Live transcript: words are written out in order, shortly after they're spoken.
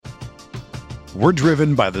We're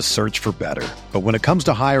driven by the search for better. But when it comes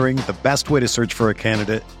to hiring, the best way to search for a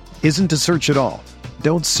candidate isn't to search at all.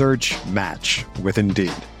 Don't search, match with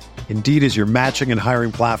Indeed. Indeed is your matching and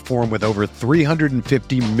hiring platform with over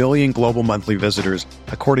 350 million global monthly visitors,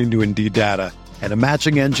 according to Indeed data, and a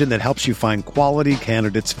matching engine that helps you find quality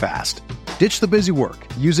candidates fast. Ditch the busy work.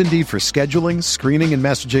 Use Indeed for scheduling, screening, and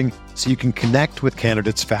messaging so you can connect with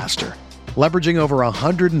candidates faster. Leveraging over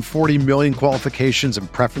 140 million qualifications and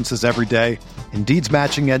preferences every day, Indeed's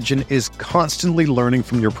matching engine is constantly learning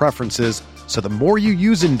from your preferences, so the more you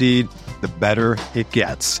use Indeed, the better it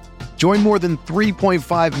gets. Join more than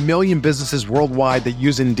 3.5 million businesses worldwide that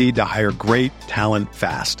use Indeed to hire great talent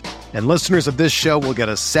fast. And listeners of this show will get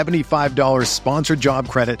a $75 sponsored job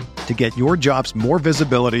credit to get your jobs more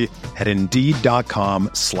visibility at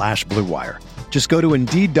Indeed.com/Blue Wire. Just go to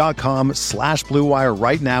Indeed.com/Blue Wire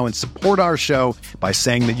right now and support our show by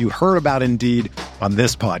saying that you heard about Indeed on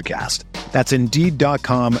this podcast. That's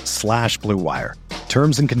Indeed.com/Blue Wire.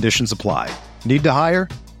 Terms and conditions apply. Need to hire?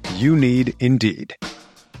 You need Indeed.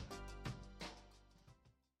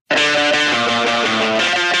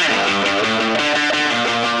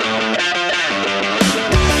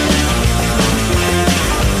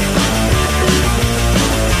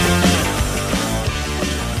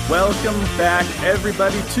 Welcome back,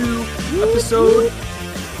 everybody, to episode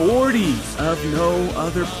 40 of No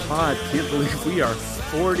Other Pod. Can't believe we are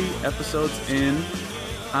 40 episodes in.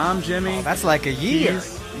 I'm Jimmy. Oh, that's like a year.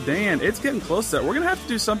 He's Dan. It's getting close to that. We're going to have to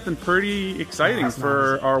do something pretty exciting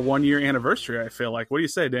for our 1 year anniversary, I feel like. What do you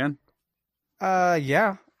say, Dan?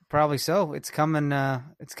 Yeah, probably so. It's coming up,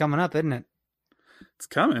 isn't it? It's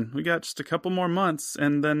coming. We got just a couple more months.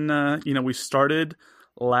 And then, we started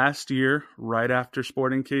last year, right after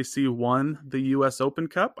Sporting KC won the U.S. Open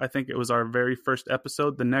Cup. I think it was our very first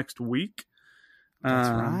episode the next week. That's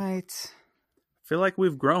right. I feel like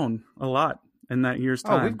we've grown a lot in that year's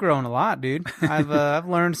time. Oh, we've grown a lot, dude. I've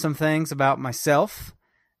learned some things about myself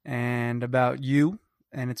and about you,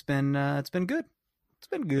 and it's been good. It's been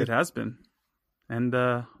good. It has been. And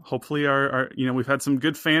hopefully we've had some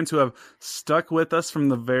good fans who have stuck with us from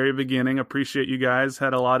the very beginning. Appreciate you guys.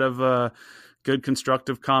 Had a lot of good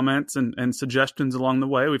constructive comments and suggestions along the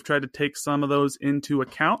way. We've tried to take some of those into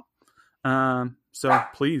account. So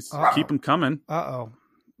please keep them coming. Uh-oh.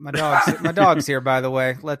 My dog's here, by the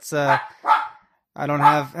way. Let's, I don't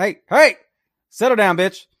have, hey, settle down,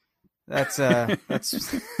 bitch. That's that's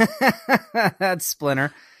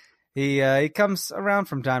Splinter. He comes around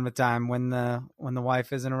from time to time when the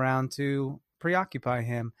wife isn't around to preoccupy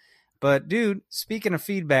him. But dude, speaking of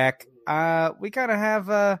feedback, we kind of have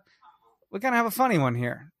a funny one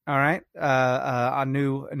here. All right. A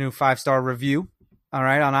new 5-star review. All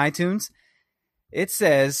right. On iTunes. It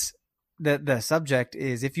says that the subject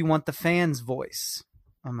is, if you want the fans' voice.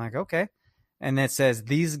 I'm like, okay. And it says,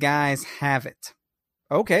 these guys have it.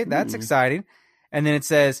 Okay. That's exciting. And then it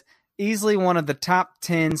says, easily one of the top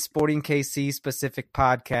 10 Sporting KC specific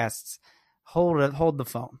podcasts. Hold the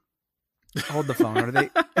phone. Hold the phone. Are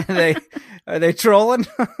they trolling?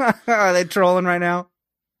 Are they trolling right now?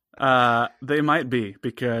 They might be,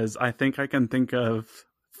 because I think I can think of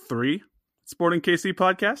 3 Sporting KC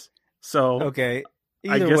podcasts. So okay,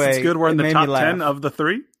 I guess it's good we're in the top 10 of the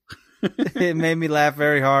 3. It made me laugh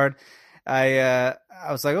very hard. I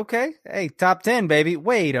was like, okay, hey, top 10, baby.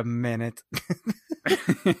 Wait a minute.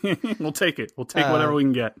 We'll take it. We'll take whatever we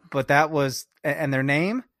can get. But that was, and their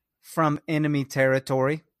name, From Enemy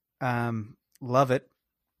Territory. Love it.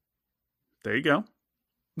 There you go.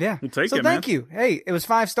 Yeah. We'll take so it, thank man. you. Hey, it was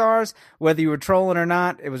 5 stars, whether you were trolling or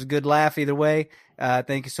not. It was a good laugh either way.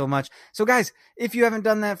 Thank you so much. So guys, if you haven't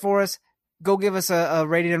done that for us, go give us a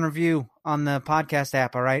rating and review on the podcast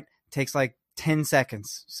app. All right. It takes like 10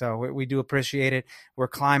 seconds. So we do appreciate it. We're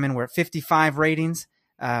climbing. We're at 55 ratings.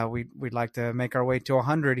 We'd like to make our way to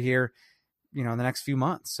 100 here, in the next few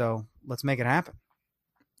months. So let's make it happen.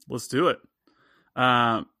 Let's do it.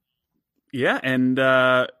 Yeah.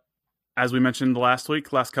 And, as we mentioned last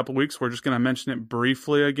couple of weeks, we're just going to mention it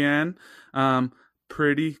briefly again.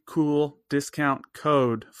 Pretty cool discount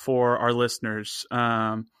code for our listeners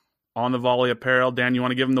on the Volley Apparel. Dan, you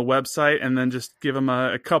want to give them the website and then just give them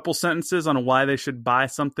a couple sentences on why they should buy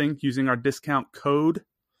something using our discount code?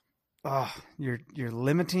 Oh, you're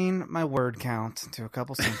limiting my word count to a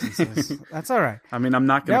couple sentences. That's all right. I mean, I'm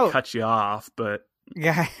not going to cut you off, but...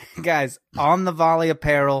 Guys, on the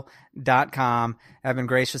volleyapparel.com have been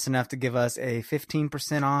gracious enough to give us a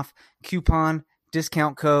 15% off coupon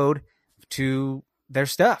discount code to their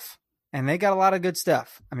stuff. And they got a lot of good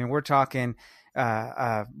stuff. I mean, we're talking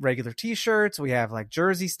regular t-shirts. We have like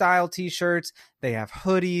jersey style t-shirts. They have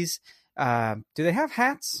hoodies. Do they have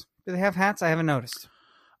hats? Do they have hats? I haven't noticed.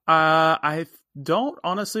 I don't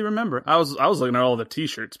honestly remember. I was looking at all the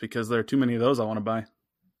T-shirts because there are too many of those I want to buy.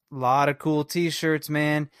 A lot of cool T-shirts,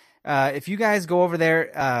 man. If you guys go over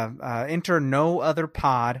there, enter no other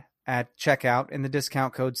pod at checkout in the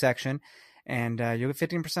discount code section, and you'll get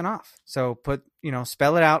 15% off. So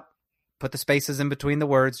spell it out, put the spaces in between the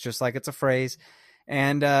words, just like it's a phrase,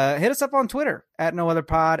 and hit us up on Twitter at no other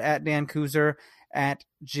pod, at Dan Kuzer, at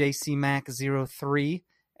JCMac03,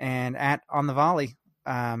 and at On the Volley.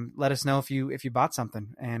 Let us know if you bought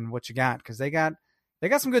something and what you got, because they got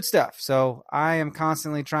some good stuff. So I am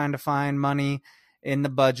constantly trying to find money in the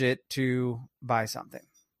budget to buy something.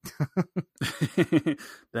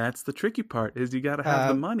 That's the tricky part, is you got to have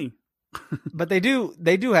the money. But they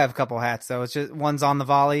do have a couple hats though. It's just one's On the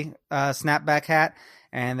Volley snapback hat,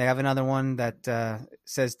 and they have another one that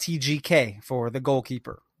says TGK for the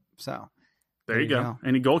goalkeeper. So there you go.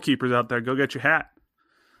 Any goalkeepers out there, go get your hat.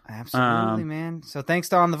 Absolutely, man. So thanks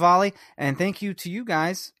to On the Volley, and thank you to you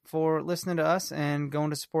guys for listening to us and going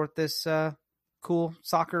to support this cool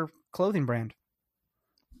soccer clothing brand.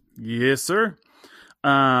 Yes, sir.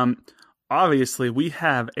 Obviously, we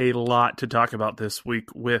have a lot to talk about this week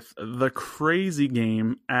with the crazy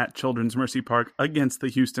game at Children's Mercy Park against the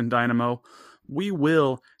Houston Dynamo. We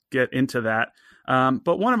will get into that.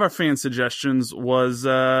 But one of our fan suggestions was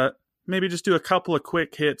maybe just do a couple of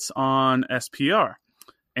quick hits on SPR.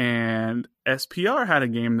 And SPR had a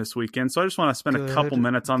game this weekend, so I just want to spend a couple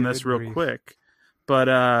minutes on this real quick.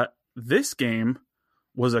 But this game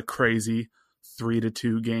was a crazy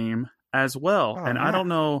 3-2 game as well. And I don't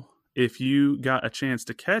know if you got a chance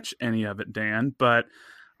to catch any of it, Dan, but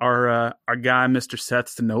our guy, Mr.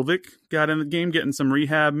 Seth Stanovic, got in the game, getting some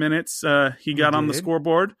rehab minutes. He got on the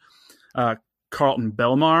scoreboard. Carlton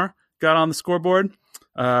Belmar got on the scoreboard.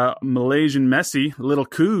 Malaysian Messi, Little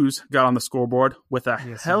Kuz, got on the scoreboard with a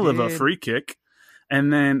hell of a free kick.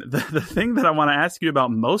 And then the thing that I want to ask you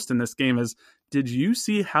about most in this game is, did you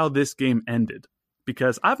see how this game ended?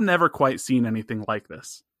 Because I've never quite seen anything like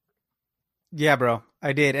this. Yeah, bro,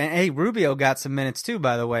 I did. And hey, Rubio got some minutes too,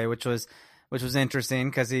 by the way, which was interesting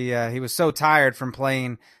because he was so tired from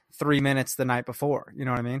playing 3 minutes the night before. You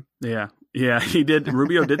know what I mean? Yeah, he did.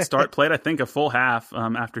 Rubio did played, I think, a full half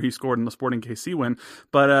after he scored in the Sporting KC win.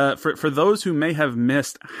 But for those who may have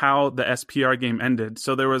missed how the SPR game ended,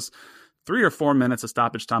 so there was 3 or 4 minutes of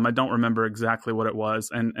stoppage time. I don't remember exactly what it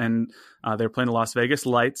was. And they were playing the Las Vegas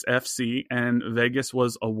Lights FC, and Vegas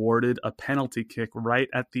was awarded a penalty kick right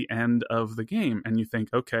at the end of the game. And you think,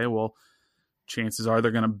 okay, well, chances are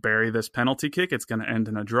they're going to bury this penalty kick. It's going to end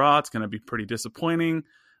in a draw. It's going to be pretty disappointing.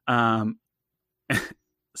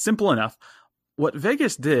 Simple enough. What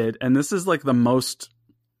Vegas did, and this is like the most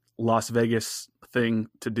Las Vegas thing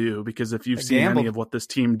to do, because if you've seen any of what this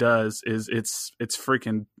team does, is it's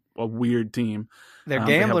freaking a weird team. They're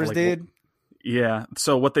gamblers, dude. Yeah.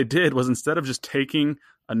 So what they did was, instead of just taking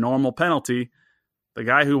a normal penalty, the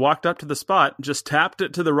guy who walked up to the spot just tapped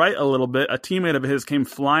it to the right a little bit. A teammate of his came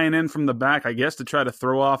flying in from the back, I guess, to try to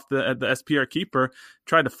throw off the SPR keeper,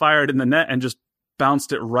 tried to fire it in the net, and just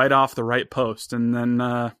bounced it right off the right post. And then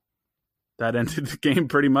that ended the game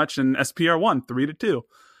pretty much, and SPR won 3-2.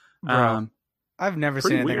 Bro, I've never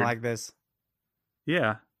seen anything weird. like this.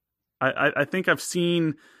 Yeah. I think I've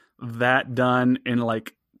seen that done in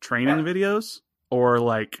like training videos, or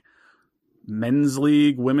like men's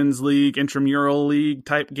league, women's league, intramural league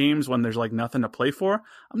type games when there's like nothing to play for.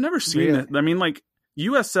 I've never seen it. I mean, like,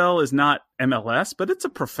 USL is not MLS, but it's a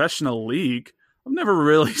professional league. I've never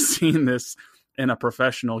really seen this in a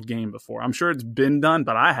professional game before. I'm sure it's been done,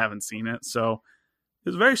 but I haven't seen it. So it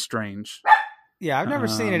was very strange. Yeah, I've never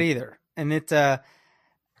seen it either. And it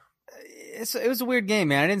was a weird game,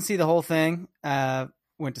 man. I didn't see the whole thing.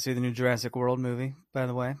 Went to see the new Jurassic World movie, by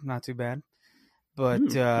the way. Not too bad.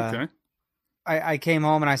 But okay. I came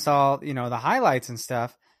home and I saw, the highlights and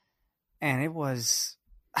stuff, and it was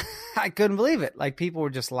I couldn't believe it. Like, people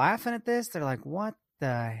were just laughing at this. They're like, "What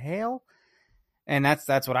the hell?" And that's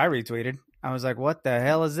what I retweeted. I was like, "What the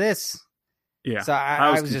hell is this?" Yeah. So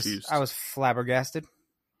I was confused. I was flabbergasted.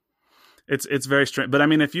 It's very strange. But I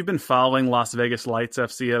mean, if you've been following Las Vegas Lights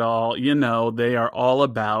FC at all, they are all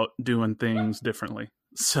about doing things differently.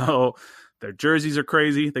 So their jerseys are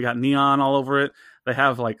crazy. They got neon all over it. They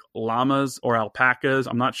have like llamas or alpacas.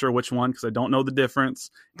 I'm not sure which one, because I don't know the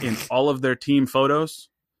difference, in all of their team photos.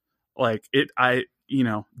 Like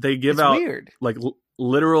they give out weird. Like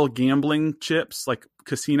literal gambling chips, like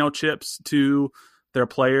casino chips, to their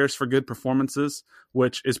players for good performances,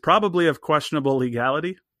 which is probably of questionable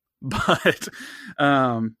legality. But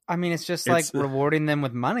I mean, it's just like rewarding them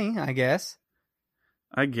with money, I guess.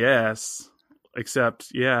 except,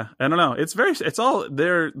 yeah, I don't know.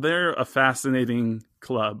 They're a fascinating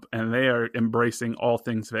club, and they are embracing all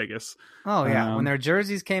things Vegas. Oh yeah, when their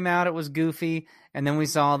jerseys came out, it was goofy, and then we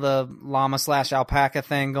saw the llama/alpaca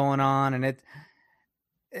thing going on, and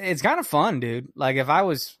it's kind of fun, dude. Like if I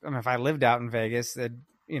lived out in Vegas,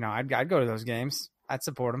 I'd go to those games. I'd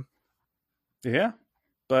support them. Yeah.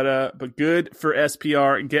 But good for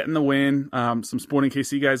SPR getting the win. Some Sporting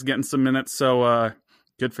KC guys getting some minutes, so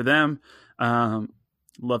good for them.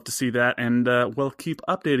 Love to see that, and we'll keep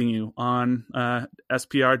updating you on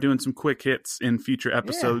SPR doing some quick hits in future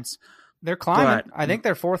episodes. Yeah. They're climbing. I think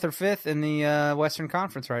they're 4th or 5th in the Western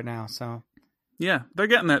Conference right now. So yeah, they're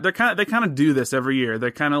getting there. They kind of do this every year.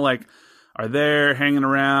 They're kind of like are there hanging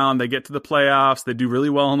around. They get to the playoffs. They do really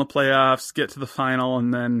well in the playoffs. Get to the final,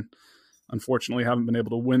 and then unfortunately haven't been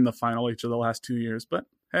able to win the final each of the last 2 years. But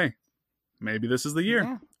hey, maybe this is the year.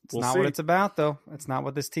 Yeah, it's not what it's about, though. It's not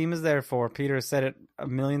what this team is there for. Peter has said it a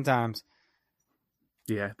million times.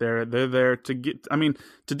 Yeah, they're there to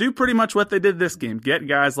do pretty much what they did this game. Get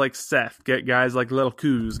guys like Seth, get guys like Little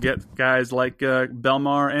Kuz, get guys like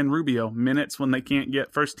Belmar and Rubio minutes when they can't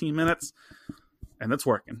get first team minutes, and that's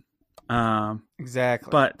working. Exactly.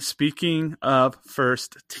 But speaking of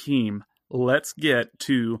first team, let's get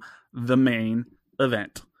to the main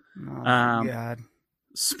event. Oh, God.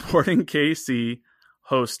 Sporting KC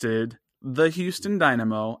hosted the Houston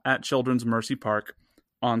Dynamo at Children's Mercy Park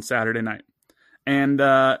on Saturday night. And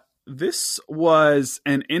this was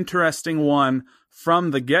an interesting one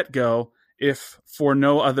from the get-go, if for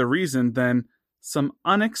no other reason than some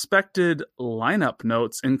unexpected lineup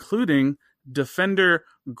notes, including defender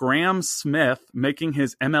Graham Smith making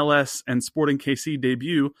his MLS and Sporting KC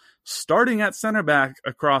debut, starting at center back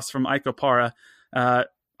across from Ike Opara.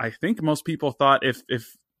 I think most people thought if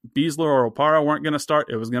Beasler or Opara weren't going to start,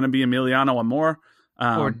 it was going to be Emiliano Amor.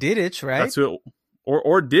 Or Didic, right? That's who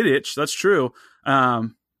or Didic, that's true.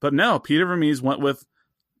 But no, Peter Vermes went with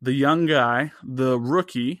the young guy, the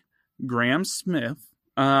rookie, Graham Smith.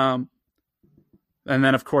 And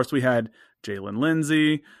then, of course, we had Jalen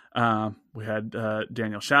Lindsay. We had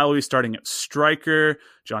Daniel Shallowy starting at striker,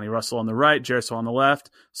 Johnny Russell on the right, Jeriso on the left.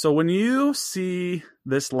 So when you see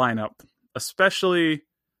this lineup, especially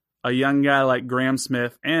a young guy like Graham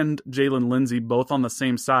Smith and Jalen Lindsay both on the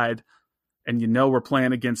same side, and we're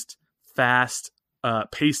playing against fast,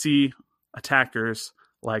 pacey attackers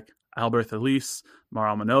like Albert Elise,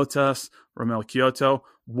 Mauro Manotas, Romel Kyoto,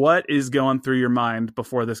 what is going through your mind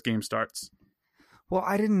before this game starts? Well,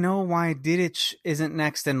 I didn't know why Didic isn't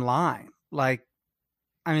next in line.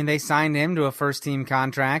 They signed him to a first-team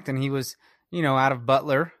contract, and he was, out of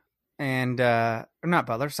Butler and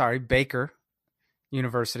Baker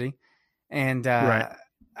University, and right.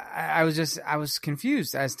 I was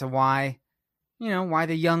confused as to why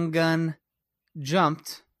the young gun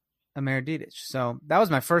jumped Amer Didic. So that was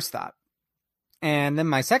my first thought, and then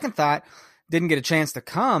my second thought didn't get a chance to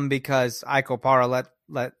come because Ike Opara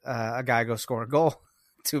let a guy go score a goal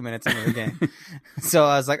 2 minutes into the game. So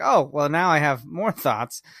I was like, oh, well, now I have more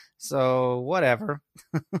thoughts. So whatever.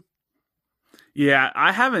 Yeah,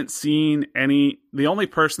 I haven't seen any. The only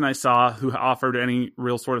person I saw who offered any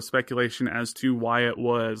real sort of speculation as to why it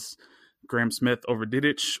was Graham Smith over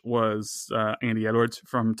Didic was Andy Edwards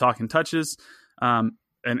from Talking Touches.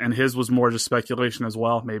 And his was more just speculation as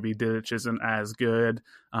well. Maybe Didic isn't as good,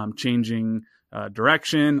 changing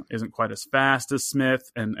direction, isn't quite as fast as Smith,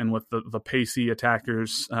 and with the pacey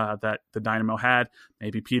attackers that the Dynamo had,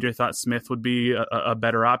 maybe Peter thought Smith would be a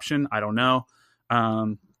better option. I don't know.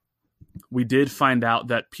 We did find out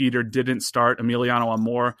that Peter didn't start Emiliano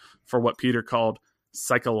Amor for what Peter called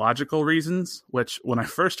psychological reasons, which when I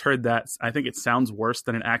first heard that, I think it sounds worse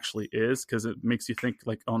than it actually is because it makes you think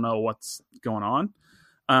like, oh no, what's going on?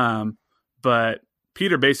 But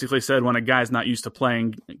Peter basically said when a guy's not used to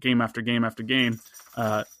playing game after game after game,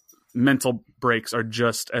 mental breaks are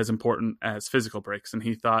just as important as physical breaks. And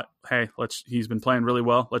he thought, hey, he's been playing really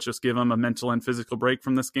well. Let's just give him a mental and physical break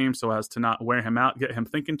from this game so as to not wear him out, get him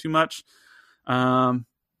thinking too much. And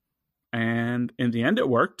in the end, it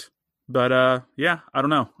worked. But yeah, I don't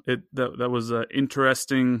know. That was an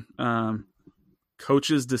interesting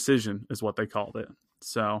coach's decision is what they called it.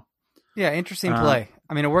 So yeah, interesting play.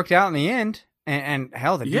 It worked out in the end. And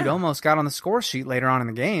hell, the dude almost got on the score sheet later on in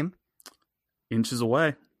the game. Inches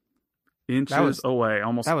away.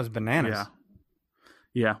 Almost. That was bananas.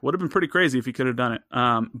 Yeah. Would have been pretty crazy if he could have done it.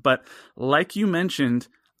 But like you mentioned,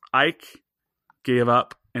 Ike gave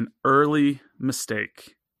up an early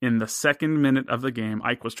mistake in the second minute of the game.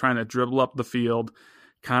 Ike was trying to dribble up the field,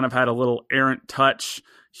 kind of had a little errant touch.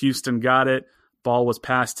 Houston got it, Ball was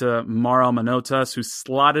passed to Mauro Manotas, who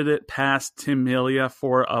slotted it past Tim Melia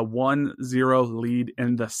for a 1-0 lead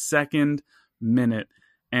in the second minute.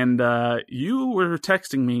 And you were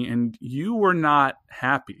texting me, and you were not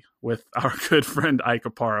happy with our good friend Ike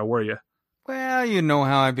Opara, were you? Well, you know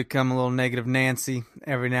how I become a little negative Nancy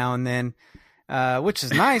every now and then, which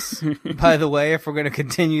is nice. By the way, if we're going to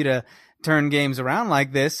continue to turn games around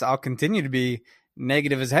like this, I'll continue to be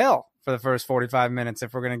negative as hell for the first 45 minutes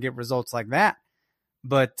if we're going to get results like that.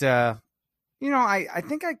 But, I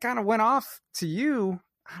think I kind of went off to you.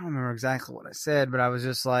 I don't remember exactly what I said, but I was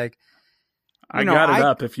just like, I got it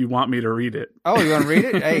up if you want me to read it. Oh, you want to read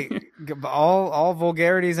it? Hey, all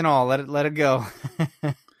vulgarities and all. Let it go.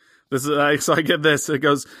 This is so I get this. It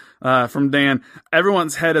goes from Dan.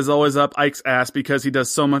 Everyone's head is always up Ike's ass because he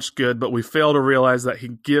does so much good, but we fail to realize that he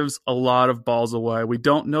gives a lot of balls away. We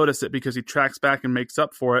don't notice it because he tracks back and makes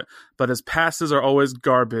up for it, but his passes are always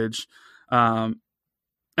garbage.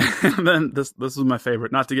 And then this is my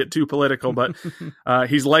favorite, not to get too political, but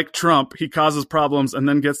he's like Trump. He causes problems and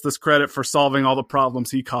then gets this credit for solving all the problems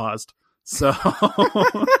he caused. So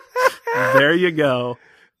there you go.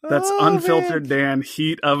 That's unfiltered, man. Dan,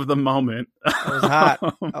 heat of the moment. I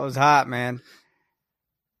was hot, man.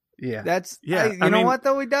 Yeah. You know what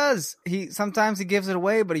though? He does. Sometimes he gives it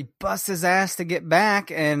away, but he busts his ass to get back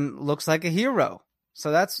and looks like a hero. So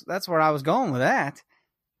that's where I was going with that.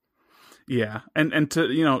 Yeah. And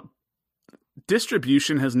to,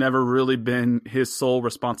 distribution has never really been his sole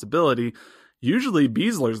responsibility. Usually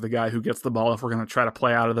Beasler's the guy who gets the ball if we're going to try to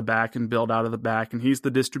play out of the back and build out of the back. And he's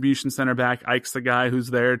the distribution center back. Ike's the guy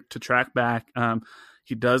who's there to track back.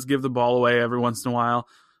 He does give the ball away every once in a while.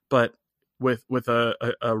 But with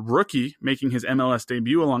a rookie making his MLS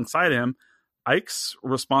debut alongside him, Ike's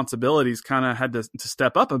responsibilities kind of had to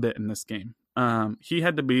step up a bit in this game. He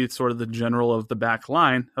had to be sort of the general of the back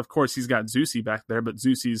line. Of course, he's got Zusi back there, but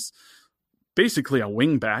Zusi's basically a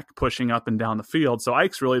wing back pushing up and down the field. So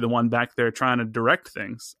Ike's really the one back there trying to direct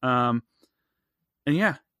things. And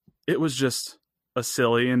yeah, it was just a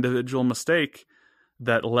silly individual mistake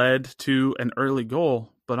that led to an early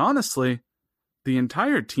goal. But honestly, the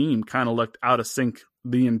entire team kind of looked out of sync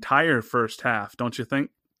the entire first half, don't you think?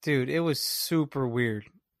 Dude, it was super weird.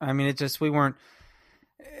 I mean, the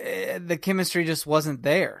chemistry just wasn't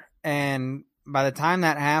there. And by the time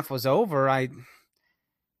that half was over, I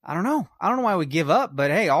don't know. I don't know why we give up, but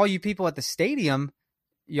hey, all you people at the stadium,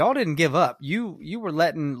 y'all didn't give up. You were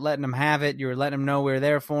letting them have it. You were letting them know we were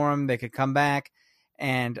there for them. They could come back.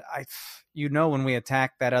 And when we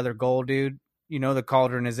attack that other goal, dude, the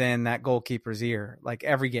cauldron is in that goalkeeper's ear, like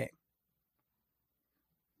every game.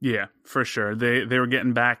 Yeah, for sure. They were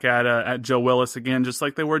getting back at Joe Willis again, just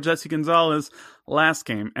like they were Jesse Gonzalez last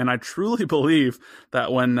game. And I truly believe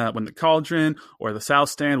that when the Cauldron or the South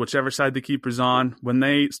Stand, whichever side the keeper's on, when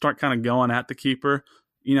they start kind of going at the keeper,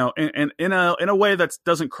 in a way that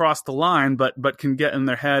doesn't cross the line, but can get in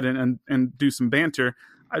their head and do some banter,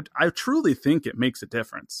 I truly think it makes a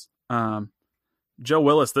difference. Joe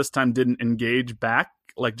Willis this time didn't engage back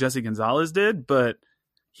like Jesse Gonzalez did, but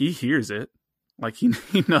he hears it. Like he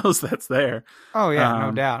knows that's there. Oh yeah,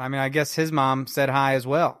 no doubt. I mean, I guess his mom said hi as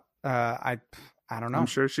well. I don't know. I'm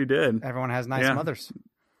sure she did. Everyone has nice mothers.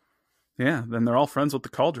 Yeah, then they're all friends with the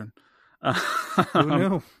Cauldron. Who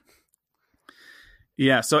knew?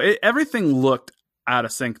 Yeah, so everything looked out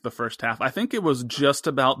of sync the first half. I think it was just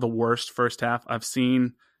about the worst first half I've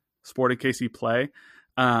seen Sporting KC play.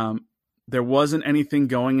 There wasn't anything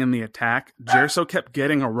going in the attack. Gerso kept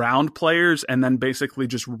getting around players and then basically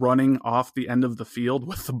just running off the end of the field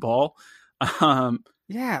with the ball.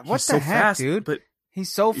 Yeah, what the heck, fast, dude? But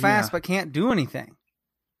he's so fast but can't do anything.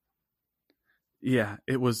 Yeah,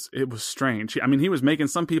 it was strange. I mean, he was making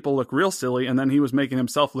some people look real silly, and then he was making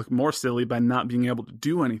himself look more silly by not being able to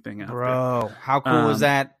do anything out there. Bro, how cool was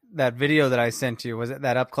that video that I sent you? Was it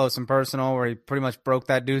that up close and personal where he pretty much broke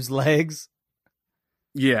that dude's legs?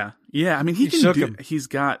 Yeah. I mean, he's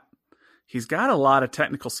got a lot of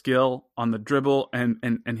technical skill on the dribble,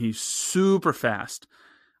 and he's super fast.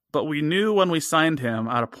 But we knew when we signed him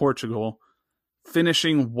out of Portugal,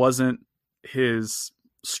 finishing wasn't his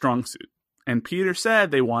strong suit. And Peter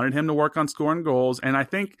said they wanted him to work on scoring goals, and I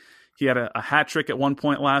think he had a hat trick at one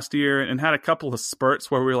point last year and had a couple of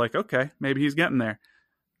spurts where we were like, okay, maybe he's getting there.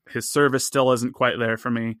 His service still isn't quite there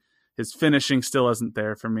for me. His finishing still isn't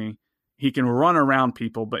there for me. He can run around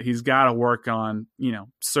people, but he's got to work on,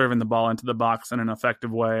 serving the ball into the box in an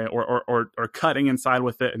effective way or cutting inside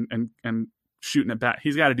with it and shooting it back.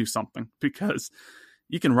 He's got to do something, because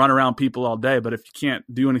you can run around people all day, but if you can't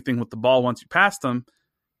do anything with the ball once you pass them,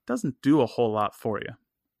 it doesn't do a whole lot for you.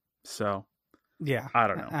 So, yeah, I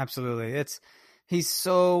don't know. Absolutely. He's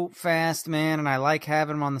so fast, man, and I like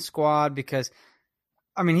having him on the squad because,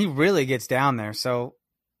 I mean, he really gets down there. So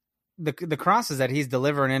the crosses that he's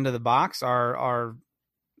delivering into the box are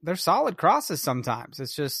they're solid crosses sometimes.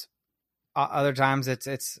 It's just other times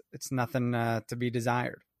it's nothing to be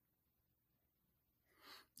desired.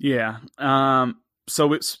 Yeah.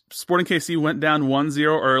 So Sporting KC went down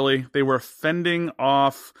 1-0 early. They were fending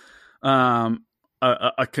off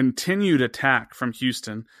a continued attack from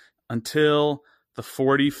Houston until the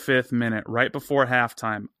 45th minute, right before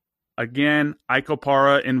halftime. Again, Ike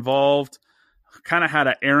Opara involved, kind of had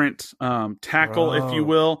an errant tackle, if you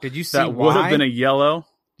will. Did you see that would have been a yellow?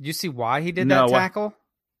 Did you see why he did that tackle?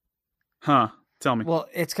 Huh? Tell me. Well,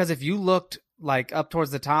 it's because if you looked like up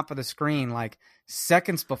towards the top of the screen, like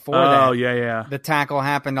seconds before that, the tackle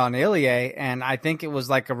happened on Ilie, and I think it was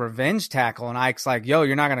like a revenge tackle. And Ike's like, "Yo,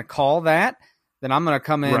 you're not going to call that? Then I'm going to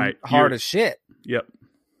come in hard as shit." Yep.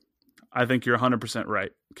 I think you're 100%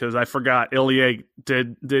 right, because I forgot Ilie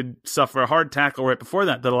did suffer a hard tackle right before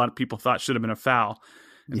that a lot of people thought should have been a foul,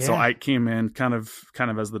 and so Ike came in kind of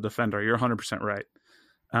as the defender. You're 100% right.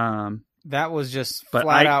 That was just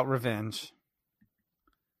flat out revenge.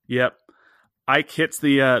 Yep. Ike hits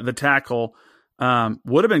the tackle.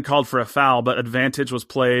 Would have been called for a foul, but advantage was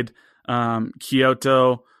played.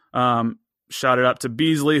 Kyoto shot it up to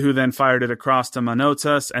Beasley, who then fired it across to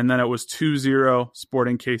Manotas, and then it was 2-0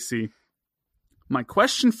 Sporting KC. My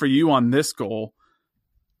question for you on this goal,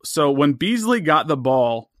 so when Beasley got the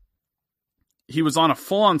ball, he was on a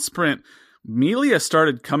full-on sprint. Melia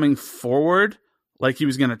started coming forward like he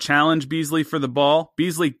was going to challenge Beasley for the ball.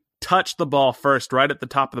 Beasley touched the ball first, right at the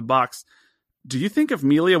top of the box. Do you think if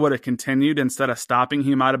Melia would have continued instead of stopping,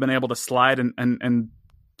 he might have been able to slide and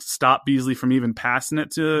stop Beasley from even passing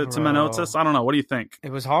it to Manotas? I don't know. What do you think?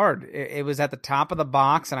 It was hard. It was at the top of the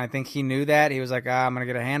box, and I think he knew that. He was like, I'm going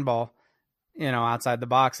to get a handball, outside the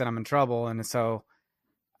box, and I'm in trouble. And so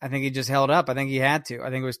I think he just held up. I think he had to.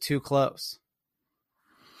 I think it was too close.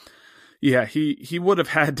 Yeah, he would have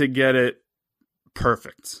had to get it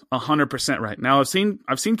perfect, 100% right. Now I've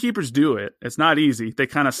seen keepers do it. It's not easy. They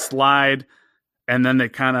kind of slide, and then they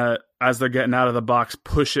kind of, as they're getting out of the box,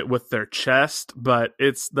 push it with their chest. But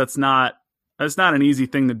that's not an easy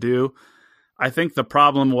thing to do. I think the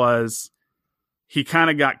problem was he kind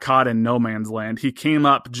of got caught in no man's land. He came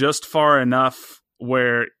up just far enough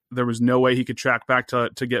where there was no way he could track back to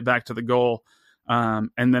get back to the goal.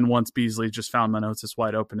 And then once Beasley just found Manotas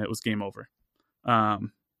wide open, it was game over.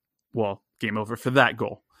 Well, game over for that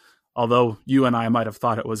goal. Although you and I might have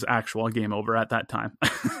thought it was actual game over at that time.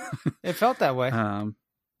 It felt that way.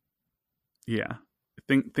 Yeah.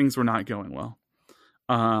 Things were not going well.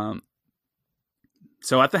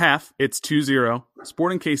 So at the half, it's 2-0.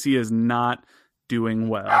 Sporting KC is not doing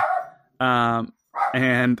well.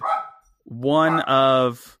 And one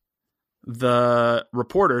of the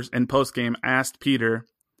reporters in postgame asked Peter,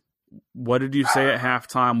 what did you say at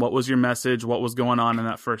halftime? What was your message? What was going on in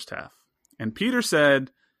that first half? And Peter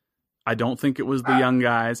said, I don't think it was the young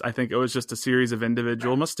guys. I think it was just a series of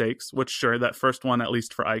individual mistakes, which sure, that first one, at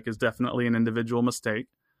least for Ike, is definitely an individual mistake.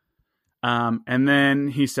 And then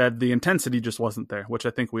he said the intensity just wasn't there, which I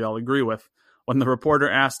think we all agree with. When the reporter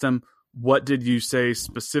asked him, what did you say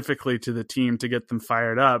specifically to the team to get them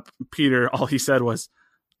fired up? Peter, all he said was,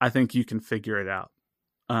 I think you can figure it out.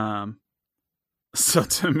 So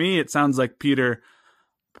to me, it sounds like Peter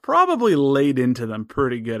probably laid into them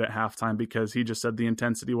pretty good at halftime because he just said the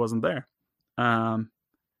intensity wasn't there. And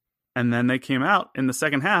then they came out in the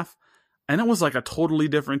second half, and it was like a totally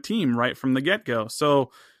different team right from the get-go.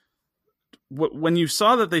 So when you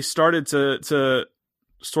saw that they started to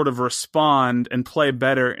sort of respond and play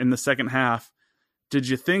better in the second half, did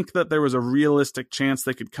you think that there was a realistic chance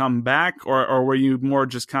they could come back, or were you more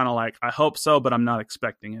just kind of like, I hope so, but I'm not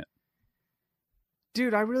expecting it?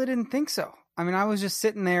 Dude, I really didn't think so. I mean, I was just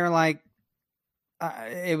sitting there like,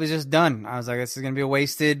 it was just done. I was like, this is going to be a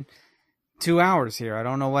wasted 2 hours here. I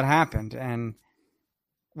don't know what happened. And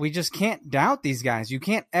we just can't doubt these guys. You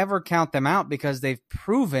can't ever count them out because they've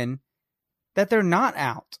proven that they're not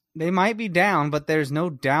out. They might be down, but there's no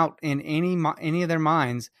doubt in any of their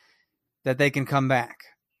minds that they can come back.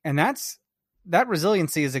 And that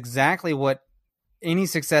resiliency is exactly what any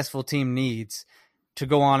successful team needs to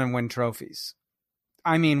go on and win trophies.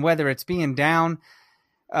 I mean, whether it's being down,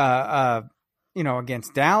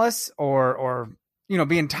 against Dallas or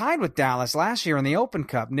being tied with Dallas last year in the Open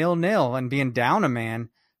Cup, 0-0, and being down a man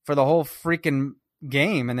for the whole freaking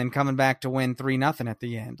game and then coming back to win 3-0 at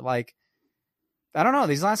the end. Like, I don't know.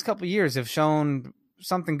 These last couple of years have shown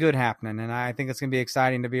something good happening, and I think it's going to be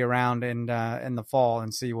exciting to be around in the fall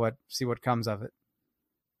and see what comes of it.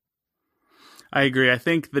 I agree. I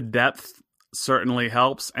think the depth certainly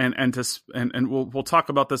helps, and we'll talk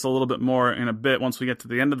about this a little bit more in a bit once we get to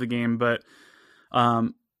the end of the game. But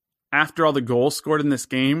after all the goals scored in this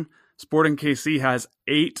game, Sporting KC has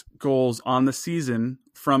 8 goals on the season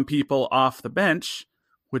from people off the bench,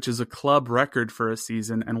 which is a club record for a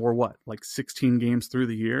season. And we're 16 games through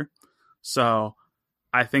the year. So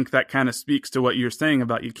I think that kind of speaks to what you're saying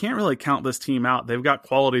about you can't really count this team out. They've got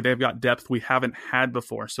quality. They've got depth we haven't had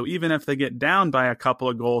before. So even if they get down by a couple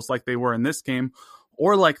of goals like they were in this game,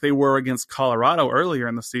 or like they were against Colorado earlier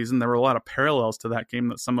in the season, there were a lot of parallels to that game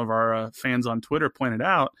that some of our fans on Twitter pointed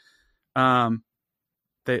out.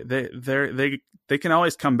 They can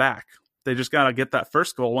always come back. They just got to get that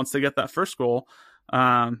first goal. Once they get that first goal,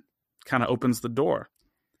 kind of opens the door.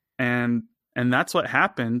 And that's what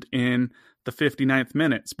happened in the 59th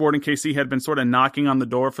minute. Sporting KC had been sort of knocking on the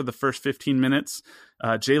door for the first 15 minutes.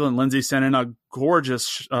 Jalen Lindsey sent in a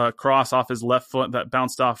gorgeous cross off his left foot that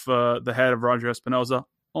bounced off the head of Roger Espinoza,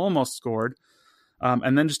 almost scored.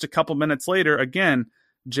 And then just a couple minutes later, again,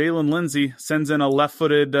 Jalen Lindsey sends in a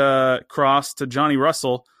left-footed cross to Johnny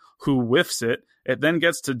Russell, who whiffs it. It then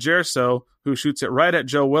gets to Gerso, who shoots it right at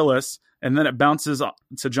Joe Willis, and then it bounces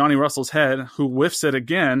to Johnny Russell's head, who whiffs it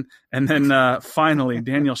again. And then finally,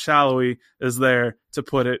 Daniel Shalhoub is there to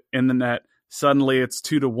put it in the net. Suddenly, it's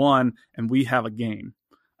 2-1, and we have a game.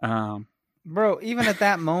 Bro, even at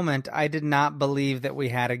that moment, I did not believe that we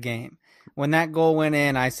had a game. When that goal went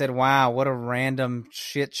in, I said, wow, what a random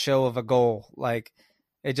shit show of a goal. Like,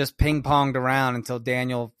 it just ping-ponged around until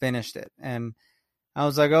Daniel finished it. And I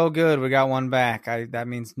was like, oh, good, we got one back. That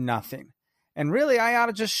means nothing. And really, I ought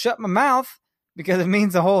to just shut my mouth because it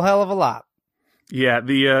means a whole hell of a lot. Yeah,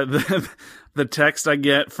 the text I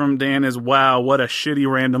get from Dan is, wow, what a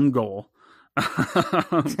shitty random goal.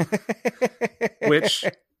 Which,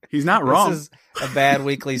 he's not wrong. This is a bad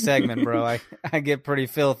weekly segment, bro. I get pretty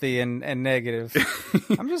filthy and negative.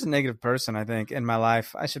 I'm just a negative person, I think, in my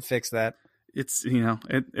life. I should fix that. It's,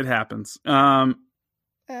 it happens. Well,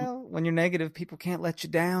 when you're negative, people can't let you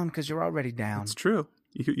down because you're already down. It's true.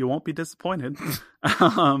 You won't be disappointed.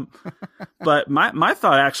 But my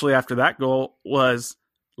thought actually after that goal was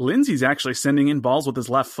Lindsey's actually sending in balls with his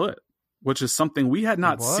left foot, which is something we had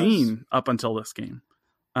not seen up until this game.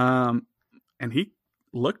 And he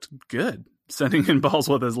looked good sending in balls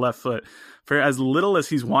with his left foot. For as little as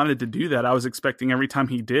he's wanted to do that, I was expecting every time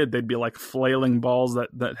he did, they'd be like flailing balls that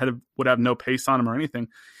would have no pace on them or anything.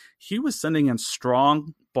 He was sending in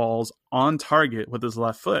strong balls on target with his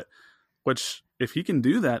left foot, which if he can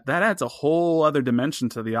do that, that adds a whole other dimension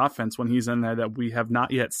to the offense when he's in there that we have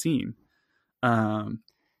not yet seen.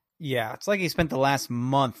 Yeah, it's like he spent the last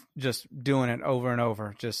month just doing it over and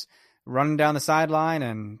over, just running down the sideline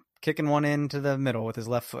and kicking one into the middle with his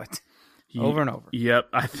left foot over and over. Yep.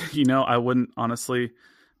 I wouldn't honestly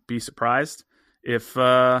be surprised if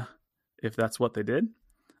that's what they did.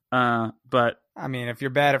 But I mean, if you're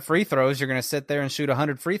bad at free throws, you're going to sit there and shoot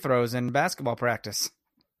 100 free throws in basketball practice.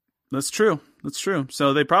 That's true.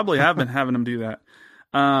 So they probably have been having him do that.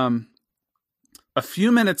 A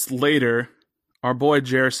few minutes later, our boy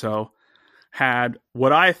Gerso had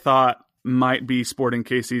what I thought might be Sporting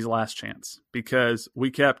KC's last chance, because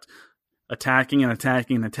we kept attacking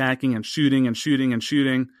and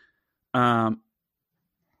shooting. But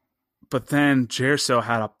then Gerso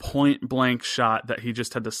had a point blank shot that he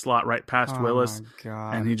just had to slot right past Willis,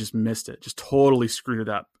 and he just missed it, just totally screwed it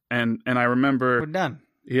up. And I remember we're done.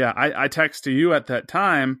 Yeah, I texted you at that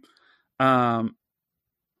time. I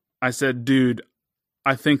said, dude,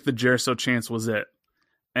 I think the Gerso chance was it.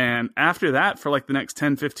 And after that, for like the next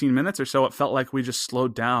 10, 15 minutes or so, it felt like we just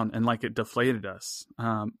slowed down and like it deflated us.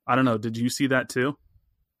 I don't know. Did you see that too?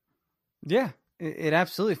 Yeah, it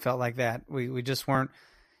absolutely felt like that. We just weren't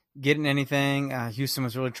getting anything. Houston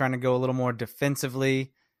was really trying to go a little more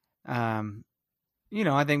defensively. I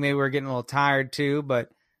think maybe we were getting a little tired too,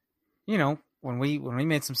 but when we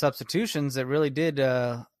made some substitutions, it really did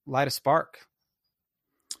light a spark.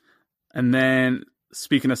 And then,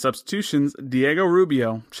 speaking of substitutions, Diego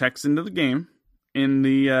Rubio checks into the game in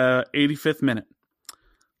the 85th minute.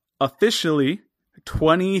 Officially,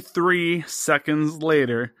 23 seconds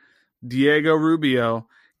later, Diego Rubio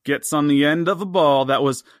gets on the end of a ball that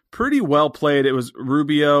was pretty well played. It was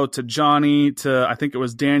Rubio to Johnny to, I think it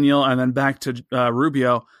was Daniel, and then back to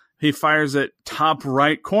Rubio. He fires it top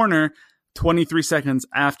right corner. 23 seconds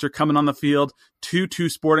after coming on the field, 2-2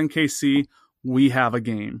 Sporting KC, we have a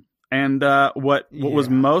game. And what was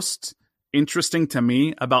most interesting to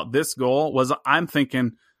me about this goal was I'm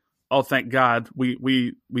thinking, oh, thank God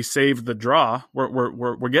we saved the draw.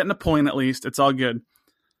 We're getting a point at least. It's all good.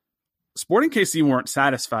 Sporting KC weren't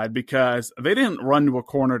satisfied because they didn't run to a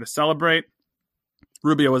corner to celebrate.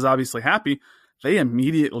 Rubio was obviously happy. They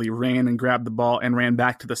immediately ran and grabbed the ball and ran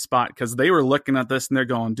back to the spot because they were looking at this and they're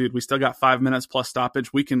going, dude, we still got 5 minutes plus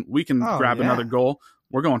stoppage. We can grab another goal.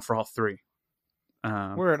 We're going for all three.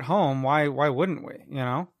 We're at home. Why wouldn't we? You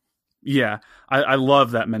know? Yeah, I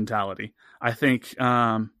love that mentality. I think,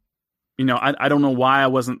 I don't know why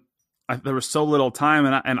there was so little time,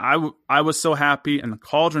 and I was so happy, and the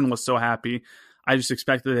Cauldron was so happy. I just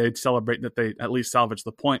expected they'd celebrate that they at least salvaged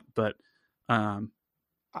the point, but I'm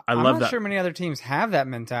not sure many other teams have that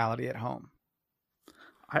mentality at home.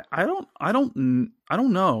 I don't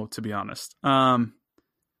know, to be honest. I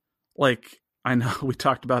know we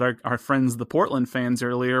talked about our friends, the Portland fans,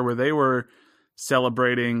 earlier, where they were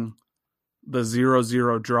celebrating the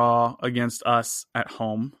 0-0 draw against us at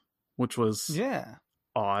home, which was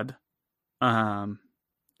odd. We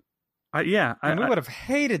would have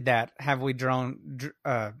hated that. Have we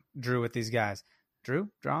drew with these guys?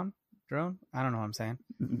 Drawn? I don't know what I'm saying.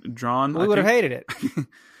 Drawn. We would have hated it.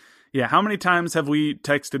 Yeah. How many times have we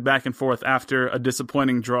texted back and forth after a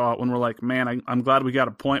disappointing draw when we're like, man, I'm glad we got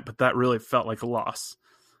a point, but that really felt like a loss.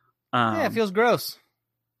 It feels gross.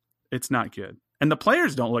 It's not good. And the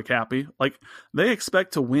players don't look happy. Like, they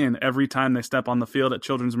expect to win every time they step on the field at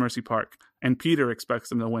Children's Mercy Park. And Peter expects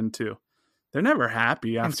them to win too. They're never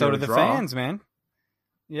happy after and so a do the draw. Fans, man.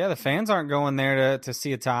 Yeah, the fans aren't going there to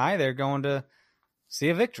see a tie. They're going to see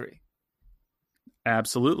a victory.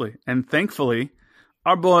 Absolutely. And thankfully,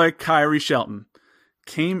 our boy Kyrie Shelton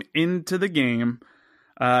came into the game.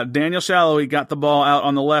 Daniel Shallowy got the ball out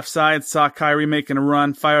on the left side, saw Kyrie making a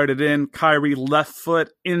run, fired it in. Kyrie left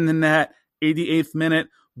foot in the net, 88th minute,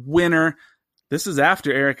 winner. This is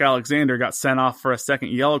after Eric Alexander got sent off for a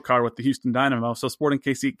second yellow card with the Houston Dynamo. So Sporting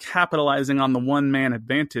KC capitalizing on the one-man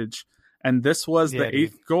advantage. And this was the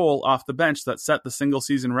eighth goal off the bench that set the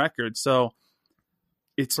single-season record. So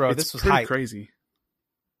it's this was pretty hype. Crazy.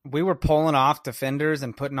 We were pulling off defenders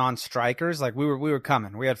and putting on strikers. Like we were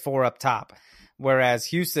coming. We had 4 up top. Whereas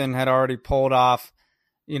Houston had already pulled off,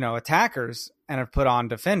 attackers and have put on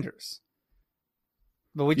defenders.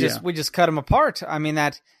 But we just cut them apart. I mean,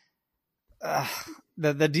 that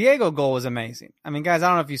the Diego goal was amazing. I mean, guys, I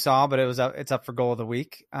don't know if you saw, but it's up for goal of the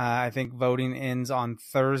week. I think voting ends on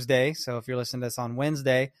Thursday. So if you're listening to this on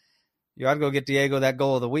Wednesday, you ought to go get Diego that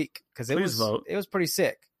goal of the week because it was pretty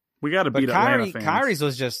sick. We got to beat Atlanta fans. Kyrie's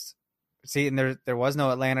was just and there was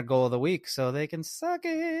no Atlanta goal of the week, so they can suck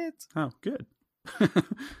it. Oh, good.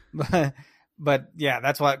 But yeah,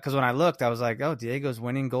 that's why. Because when I looked, I was like, "Oh, Diego's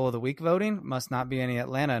winning goal of the week voting. Must not be any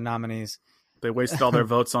Atlanta nominees." They wasted all their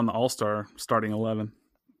votes on the All-Star starting 11.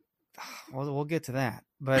 Well, we'll get to that.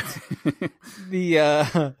 But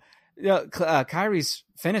Kyrie's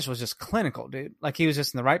finish was just clinical, dude. Like he was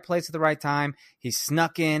just in the right place at the right time. He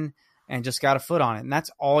snuck in and just got a foot on it. And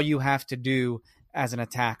that's all you have to do as an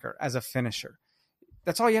attacker, as a finisher.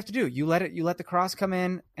 That's all you have to do. You let the cross come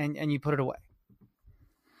in and you put it away.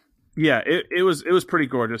 Yeah, it was pretty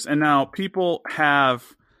gorgeous. And now people have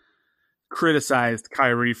criticized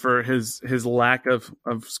Kyrie for his lack of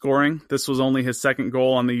scoring. This was only his second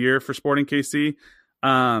goal on the year for Sporting KC.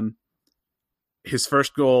 His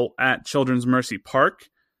first goal at Children's Mercy Park.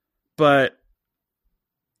 But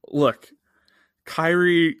look,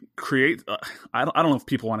 Kyrie creates, I don't know if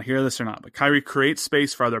people want to hear this or not, but Kyrie creates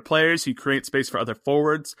space for other players. He creates space for other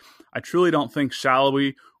forwards. I truly don't think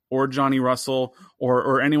Shallowy or Johnny Russell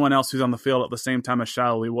or anyone else who's on the field at the same time as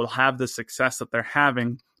Shallowy will have the success that they're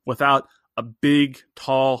having without a big,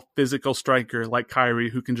 tall, physical striker like Kyrie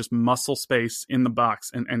who can just muscle space in the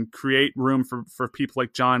box and create room for people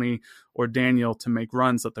like Johnny or Daniel to make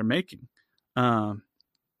runs that they're making. And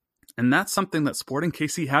that's something that Sporting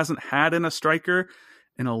KC hasn't had in a striker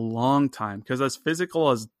in a long time. Because as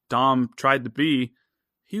physical as Dom tried to be,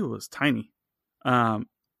 he was tiny.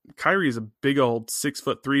 Kyrie is a big old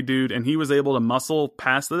 6'3" dude, and he was able to muscle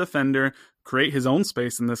past the defender, create his own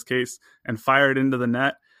space in this case, and fire it into the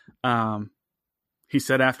net. He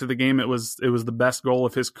said after the game it was the best goal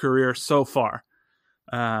of his career so far.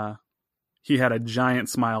 He had a giant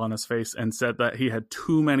smile on his face and said that he had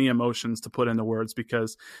too many emotions to put into words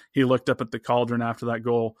because he looked up at the Cauldron after that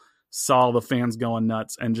goal, saw the fans going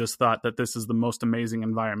nuts, and just thought that this is the most amazing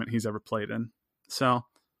environment he's ever played in. So,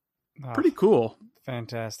 pretty cool.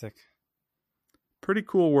 Fantastic. Pretty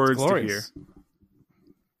cool words to hear.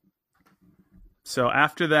 So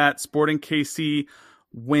after that, Sporting KC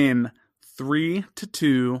win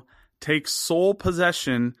 3-2, take sole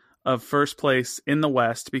possession of first place in the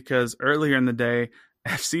West because earlier in the day,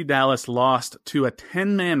 FC Dallas lost to a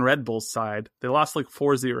 10-man Red Bulls side. They lost like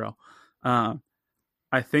 4-0.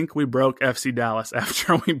 I think we broke FC Dallas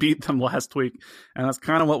after we beat them last week. And that's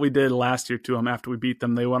kind of what we did last year to them after we beat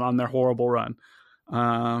them. They went on their horrible run.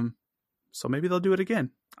 So maybe they'll do it again.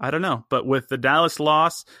 I don't know. But with the Dallas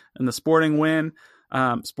loss and the Sporting win,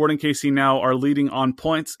 Sporting KC now are leading on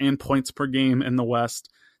points and points per game in the West.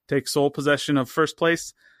 Take sole possession of first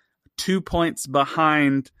place, 2 points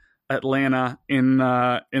behind Atlanta in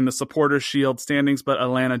the Supporters Shield standings, but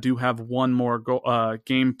Atlanta do have one more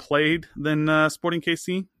game played than Sporting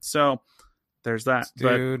KC. So there's that.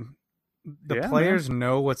 Dude, the players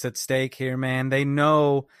know what's at stake here, man. They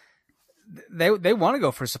know they want to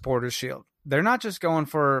go for Supporters Shield. They're not just going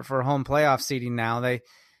for home playoff seeding now. They're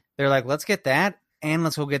like, let's get that and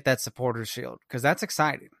let's go get that Supporters Shield because that's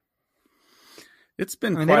exciting. It's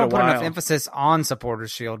been they don't put enough emphasis on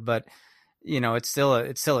Supporters Shield, but it's still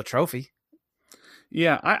a trophy.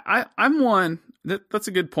 Yeah, I'm one. That's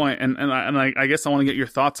a good point, and I guess I want to get your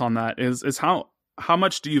thoughts on that. Is how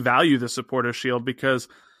much do you value the Supporters Shield? Because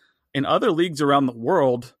in other leagues around the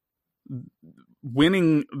world,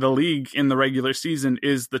 winning the league in the regular season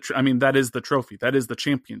is that is the trophy. That is the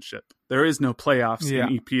championship. There is no playoffs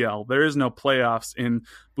in EPL. There is no playoffs in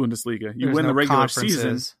Bundesliga. You win the regular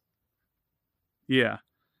season. Yeah,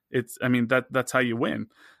 that's how you win.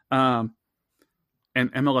 And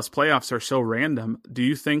MLS playoffs are so random. Do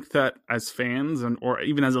you think that as fans or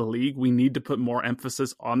even as a league, we need to put more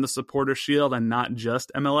emphasis on the Supporters Shield and not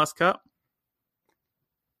just MLS Cup?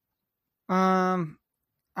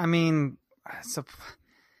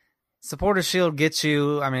 Supporters Shield gets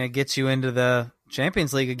you. It gets you into the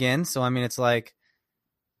Champions League again. So it's like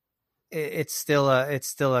it's still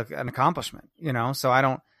an accomplishment, So I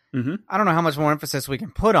don't know how much more emphasis we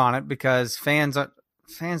can put on it because fans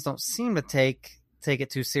don't seem to take it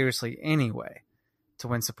too seriously anyway to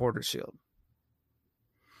win Supporters Shield.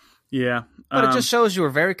 Yeah. But it just shows you were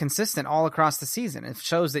very consistent all across the season. It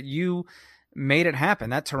shows that you made it happen.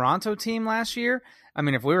 That Toronto team last year,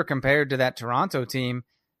 if we were compared to that Toronto team,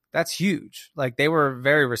 that's huge. Like they were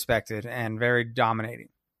very respected and very dominating.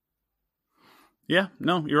 Yeah,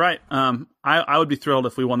 no, you're right. I would be thrilled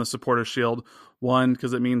if we won the Supporters Shield. One,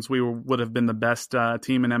 because it means we would have been the best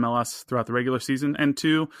team in MLS throughout the regular season. And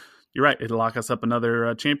two, you're right, it'd lock us up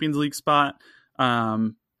another Champions League spot.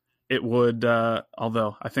 It would,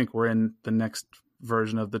 although I think we're in the next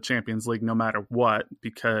version of the Champions League no matter what,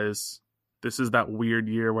 because this is that weird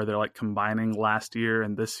year where they're like combining last year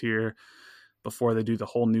and this year before they do the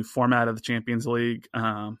whole new format of the Champions League.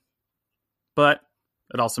 But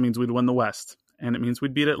it also means we'd win the West. And it means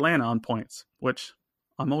we'd beat Atlanta on points, which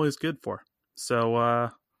I'm always good for. So,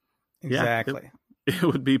 exactly. It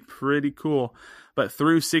would be pretty cool. But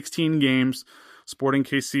through 16 games, Sporting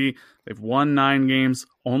KC, they've won 9 games,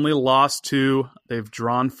 only lost 2. They've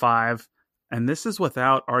drawn 5. And this is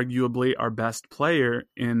without arguably our best player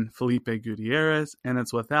in Felipe Gutierrez. And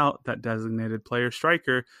it's without that designated player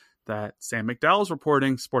striker that Sam McDowell's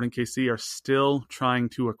reporting Sporting KC are still trying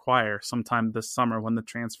to acquire sometime this summer when the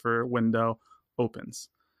transfer window opens.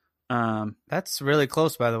 That's really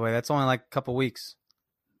close, by the way. That's only like a couple weeks.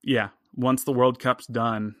 Yeah. Once the World Cup's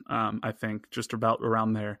done, I think just about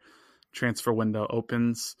around there, transfer window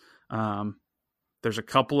opens. There's a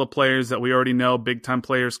couple of players that we already know, big time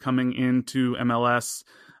players coming into MLS.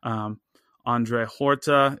 Andre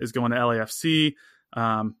Horta is going to LAFC.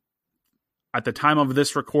 At the time of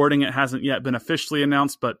this recording, it hasn't yet been officially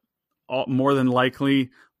announced, but more than likely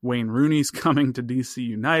Wayne Rooney's coming to DC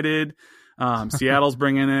United. Seattle's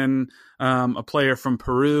bringing in a player from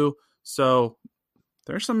Peru. So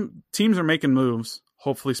there's some teams are making moves.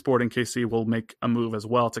 Hopefully Sporting KC will make a move as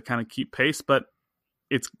well to kind of keep pace. But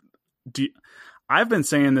I've been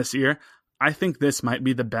saying this year, I think this might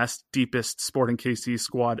be the best, deepest Sporting KC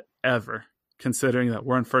squad ever, considering that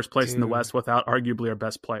we're in first place in the West without arguably our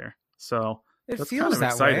best player. So it feels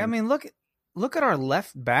that way. Look at our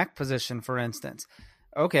left back position, for instance.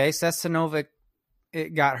 Okay, Sestanovic,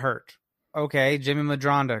 it got hurt. Okay, Jimmy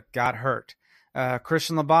Madronda got hurt.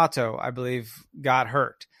 Christian Lobato, I believe, got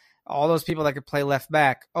hurt. All those people that could play left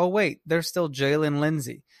back. Oh, wait, there's still Jalen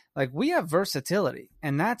Lindsey. Like, we have versatility,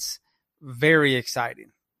 and that's very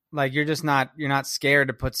exciting. Like, you're not scared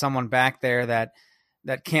to put someone back there that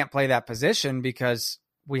can't play that position because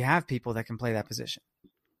we have people that can play that position.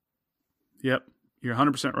 Yep, you're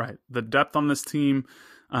 100% right. The depth on this team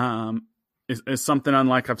is something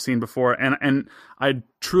unlike I've seen before. And I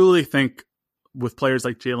truly think with players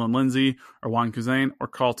like Jalen Lindsey or Juan Kuzain or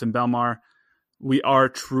Carlton Belmar, we are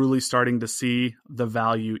truly starting to see the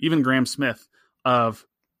value, even Graham Smith, of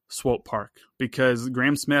Swope Park. Because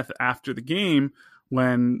Graham Smith, after the game,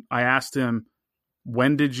 when I asked him,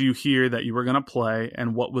 when did you hear that you were going to play,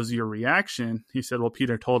 and what was your reaction? He said, well,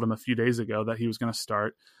 Peter told him a few days ago that he was going to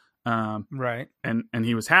start. Right. And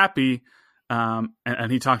he was happy.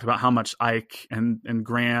 And he talked about how much Ike and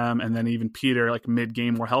Graham and then even Peter, like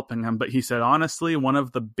mid-game, were helping him. But he said, honestly, one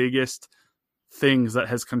of the biggest things that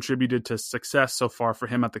has contributed to success so far for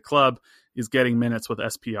him at the club is getting minutes with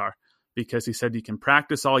SPR. Because he said you can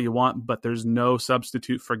practice all you want, but there's no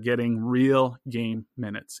substitute for getting real game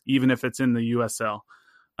minutes, even if it's in the USL.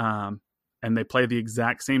 And they play the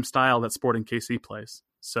exact same style that Sporting KC plays.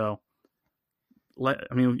 So,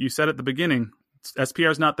 you said at the beginning,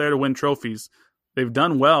 SPR is not there to win trophies. They've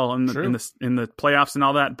done well in the playoffs and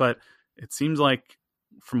all that, but it seems like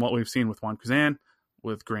from what we've seen with Juan Cruzan,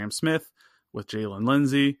 with Graham Smith, with Jalen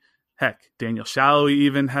Lindsay, heck, Daniel Shallowy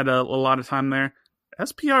even had a lot of time there.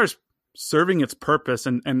 SPR's serving its purpose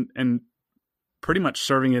and pretty much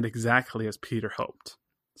serving it exactly as Peter hoped.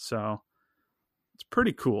 So it's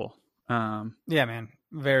pretty cool. Yeah, man.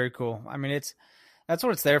 Very cool. I mean, that's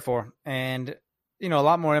what it's there for. And, a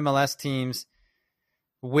lot more MLS teams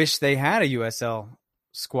wish they had a USL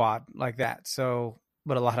squad like that. So,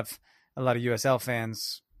 but a lot of USL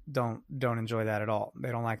fans don't enjoy that at all.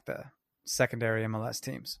 They don't like the secondary MLS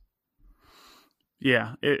teams.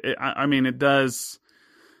 Yeah. It does.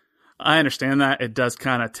 I understand that it does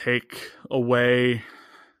kind of take away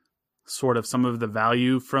sort of some of the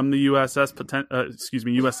value from the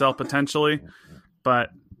USL potentially, but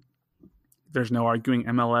there's no arguing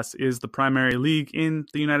MLS is the primary league in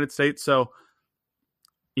the United States. So,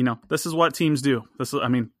 this is what teams do.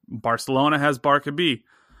 Barcelona has Barca B.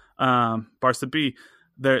 There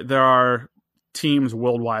are teams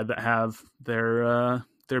worldwide that have their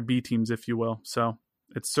B teams, if you will. So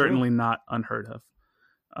it's certainly not unheard of.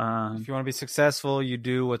 If you want to be successful, you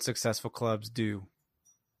do what successful clubs do.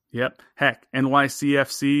 Yep. Heck,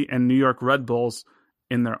 NYCFC and New York Red Bulls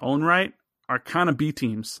in their own right are kind of B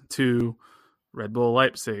teams to Red Bull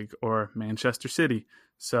Leipzig or Manchester City.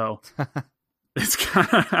 So it's kind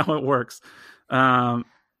of how it works.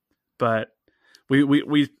 But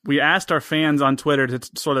we asked our fans on Twitter to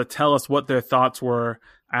sort of tell us what their thoughts were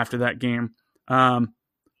after that game.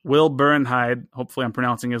 Will Bernhide, hopefully I'm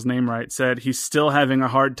pronouncing his name right, said he's still having a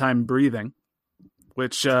hard time breathing,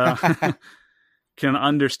 which can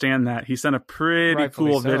understand that. He sent a pretty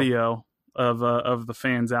Rightfully cool so. video of the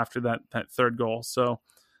fans after that third goal. So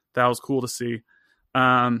that was cool to see.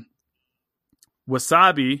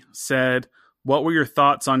 Wasabi said, what were your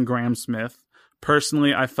thoughts on Graham Smith?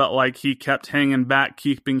 Personally, I felt like he kept hanging back,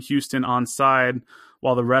 keeping Houston onside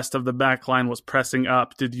while the rest of the back line was pressing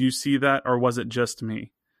up. Did you see that, or was it just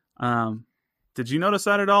me? Did you notice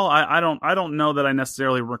that at all? I don't know that I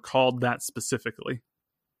necessarily recalled that specifically.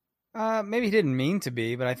 Maybe he didn't mean to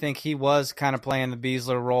be, but I think he was kind of playing the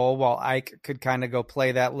Beasler role while Ike could kind of go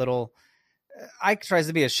play that little. Ike tries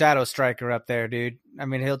to be a shadow striker up there, dude. I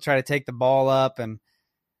mean, he'll try to take the ball up and,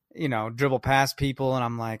 dribble past people. And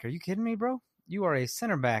I'm like, are you kidding me, bro? You are a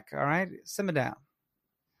center back. All right. Simmer down.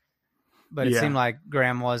 But it seemed like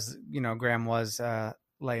Graham was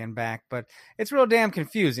laying back, but it's real damn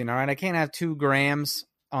confusing. All right. I can't have two Grahams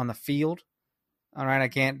on the field. All right. I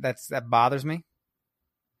can't, that bothers me.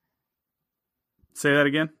 Say that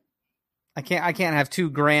again. I can't have two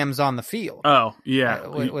Grahams on the field. Oh yeah.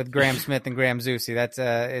 With Graham Smith and Graham Zusi. That's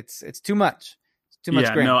it's too much. It's too much.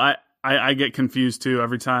 Yeah, Graham. No, I get confused too.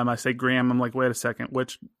 Every time I say Graham, I'm like, wait a second,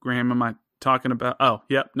 which Graham am I talking about? Oh,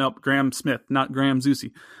 yep. Nope. Graham Smith, not Graham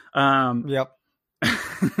Zusi. Yep.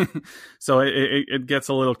 So it gets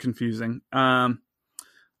a little confusing. I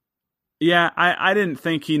didn't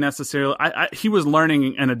think he necessarily, he was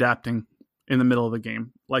learning and adapting in the middle of the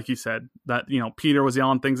game. Like you said, that, Peter was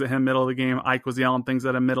yelling things at him middle of the game. Ike was yelling things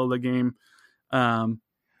at him middle of the game.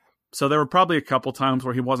 So there were probably a couple times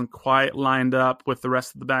where he wasn't quite lined up with the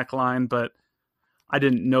rest of the back line, but I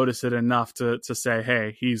didn't notice it enough to say,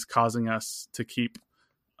 hey, he's causing us to keep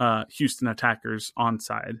Houston attackers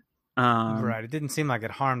onside. Right. It didn't seem like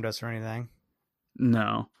it harmed us or anything.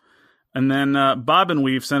 No. And then Bob and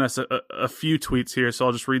Weave sent us a few tweets here, so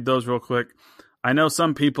I'll just read those real quick. I know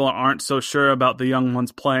some people aren't so sure about the young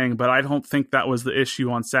ones playing, but I don't think that was the issue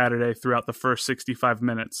on Saturday throughout the first 65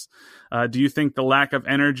 minutes. Do you think the lack of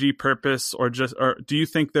energy, purpose, or do you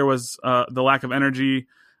think there was the lack of energy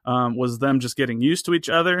was them just getting used to each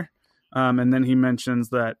other? And then he mentions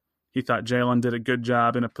that he thought Jalen did a good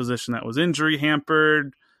job in a position that was injury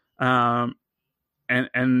hampered, and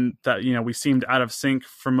that we seemed out of sync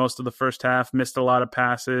for most of the first half, missed a lot of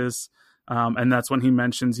passes. And that's when he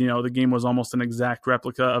mentions, the game was almost an exact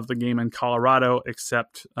replica of the game in Colorado,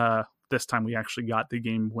 except this time we actually got the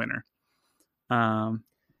game winner.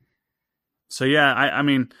 So yeah, I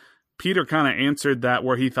mean, Peter kind of answered that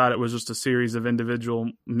where he thought it was just a series of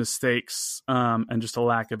individual mistakes and just a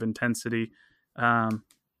lack of intensity. I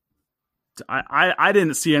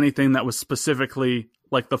didn't see anything that was specifically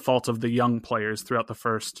like the fault of the young players throughout the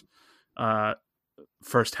first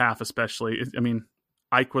half, especially. I mean,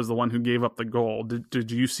 Ike was the one who gave up the goal.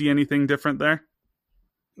 Did you see anything different there?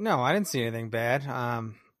 No, I didn't see anything bad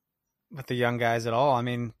with the young guys at all. I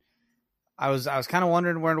mean, I was kind of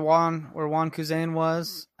wondering where Juan Cousin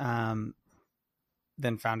was.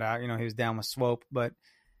 Then found out, he was down with Swope. But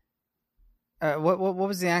what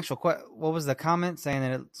was the actual what was the comment saying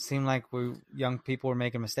that it seemed like young people were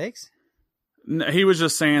making mistakes? He was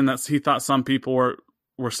just saying that he thought some people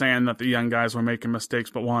were saying that the young guys were making mistakes,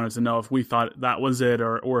 but wanted to know if we thought that was it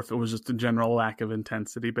or if it was just a general lack of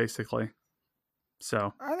intensity, basically.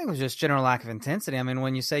 So I think it was just general lack of intensity. I mean,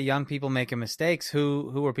 when you say young people making mistakes,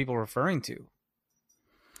 who are people referring to?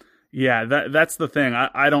 Yeah, that's the thing.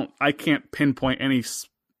 I can't pinpoint any, Just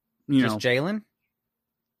Jalen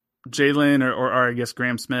or I guess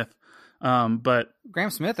Graham Smith. But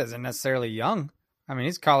Graham Smith isn't necessarily young. I mean,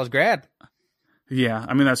 he's a college grad. Yeah,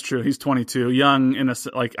 I mean that's true. He's 22, young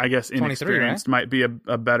I guess inexperienced, right? Might be a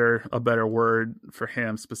better word for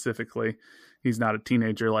him specifically. He's not a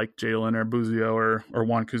teenager like Jalen or Buzio or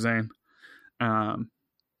Juan Cousin. I'm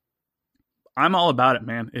all about it,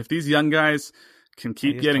 man. If these young guys can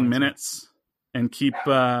keep getting 22 minutes and keep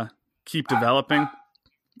developing,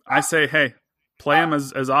 I say, hey, play them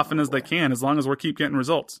as often as they can, as long as we keep getting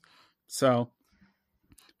results. So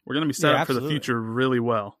we're going to be set up for the future really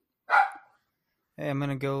well. Hey, I'm going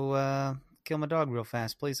to go kill my dog real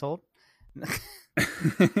fast. Please hold.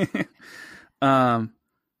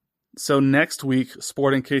 So next week,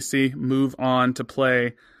 Sporting KC move on to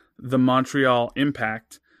play the Montreal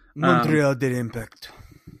Impact. Montreal de Impact.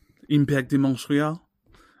 Impact de Montreal.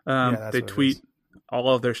 They tweet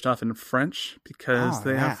all of their stuff in French because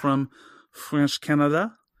they are from French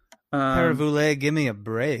Canada. Père Voulez, give me a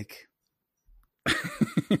break.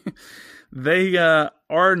 They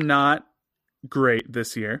are not great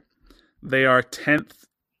this year. They are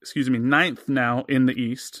 9th now in the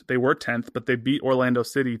East. They were 10th, but they beat Orlando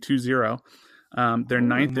City 2-0. They're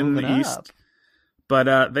 9th in the East,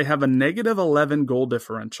 but they have a negative 11 goal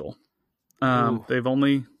differential. They've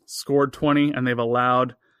only scored 20 and they've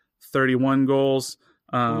allowed 31 goals.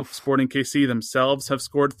 Sporting KC themselves have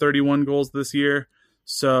scored 31 goals this year.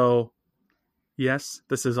 So yes,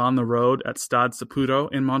 this is on the road at Stade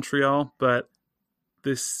Saputo in Montreal, but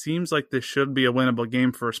this seems like this should be a winnable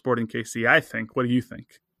game for Sporting KC, I think. What do you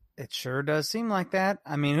think? It sure does seem like that.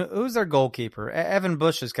 I mean, who's their goalkeeper? Evan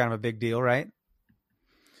Bush is kind of a big deal, right?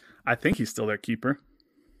 I think he's still their keeper.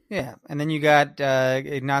 Yeah, and then you got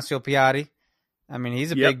Ignacio Piatti. I mean,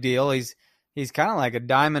 he's a big deal. He's kind of like a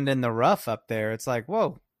diamond in the rough up there. It's like,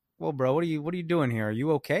 whoa, bro, what are you doing here? Are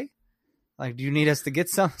you okay? Like, do you need us to get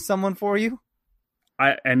someone for you?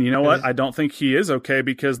 And you know what? I don't think he is okay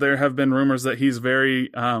because there have been rumors that he's very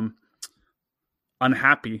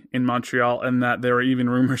unhappy in Montreal, and that there are even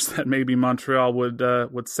rumors that maybe Montreal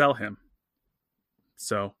would sell him.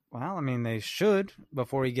 So, well, I mean, they should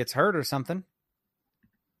before he gets hurt or something.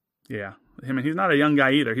 Yeah, he's not a young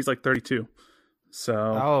guy either. He's like 32. So,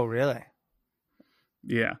 oh, really?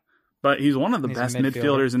 Yeah, but he's one of the best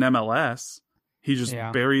midfielders in MLS. He's just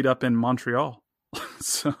buried up in Montreal.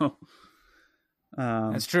 So.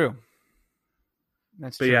 That's true.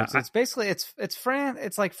 That's true. Yeah, so it's basically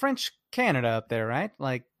it's like French Canada up there, right?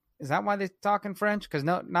 Like, is that why they're talking French? Because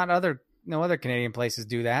no other Canadian places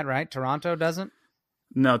do that, right? Toronto doesn't.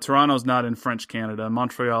 No, Toronto's not in French Canada.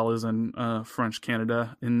 Montreal is in French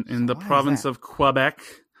Canada in the province of Quebec.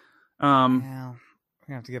 Yeah, we're gonna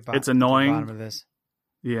have to get it's annoying. To the bottom of this.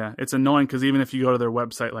 Yeah, it's annoying because even if you go to their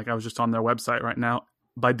website, like I was just on their website right now,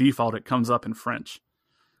 by default it comes up in French,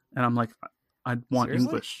 and I'm like, I want Seriously?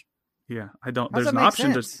 English. Yeah, I don't. How There's does an that make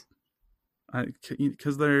option sense?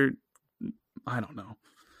 because they're, I don't know,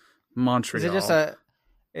 Montreal. Is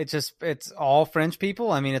it just it's all French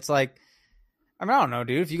people? I mean, it's like, I don't know,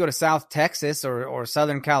 dude. If you go to South Texas or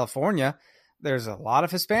Southern California, there's a lot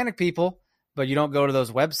of Hispanic people, but you don't go to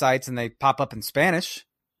those websites and they pop up in Spanish,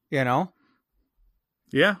 you know?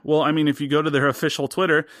 Yeah, well, I mean, if you go to their official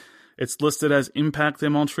Twitter, it's listed as Impact de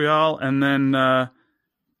Montreal, and then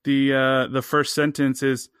the first sentence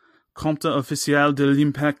is Compte officiel de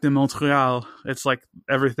l'Impact de Montréal. It's like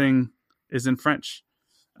everything is in French,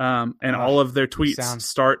 and all of their tweets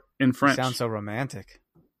start in French. You sound so romantic.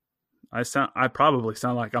 I probably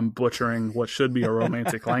sound like I'm butchering what should be a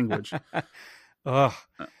romantic language. Ugh.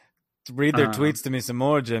 Read their tweets to me some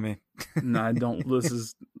more, Jimmy. No, I don't. This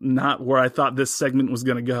is not where I thought this segment was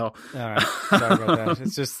going to go. All right. Sorry about that.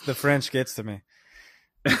 It's just the French gets to me.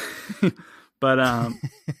 But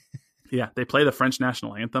yeah, they play the French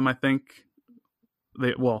national anthem, I think.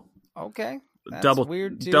 Okay. That's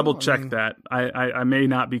weird too. Double check that. I may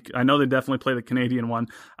not be. I know they definitely play the Canadian one.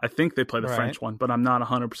 I think they play the French one, but I'm not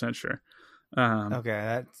 100% sure.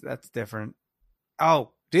 Okay, that's different.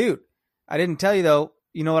 Oh, dude, I didn't tell you though.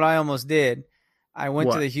 You know what I almost did? I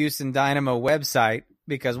went to the Houston Dynamo website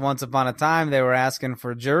because once upon a time they were asking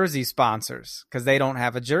for jersey sponsors because they don't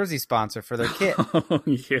have a jersey sponsor for their kit. Oh,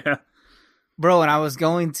 yeah. Bro, and I was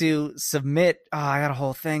going to submit, I got a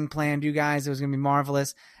whole thing planned, you guys. It was going to be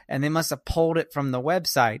marvelous. And they must have pulled it from the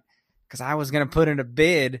website because I was going to put in a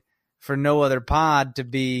bid for No Other Pod to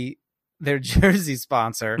be their jersey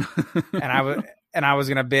sponsor. and I was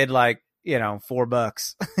going to bid like,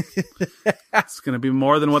 $4. It's going to be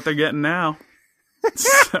more than what they're getting now.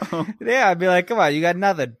 So. Yeah, I'd be like, come on, you got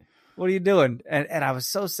nothing. What are you doing? And I was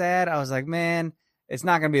so sad. I was like, man, it's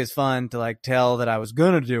not going to be as fun to like tell that I was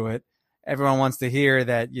going to do it. Everyone wants to hear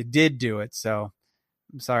that you did do it. So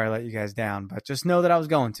I'm sorry I let you guys down, but just know that I was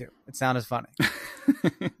going to. It sounded funny.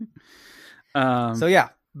 So yeah,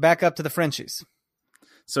 back up to the Frenchies.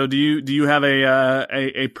 So do you have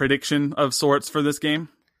a prediction of sorts for this game?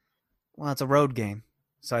 Well, it's a road game.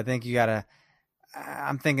 So I think you got to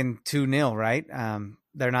I'm thinking 2-0, right?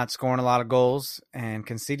 They're not scoring a lot of goals and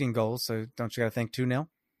conceding goals, so don't you got to think 2-0?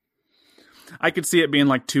 I could see it being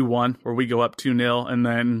like 2-1, where we go up 2-0 and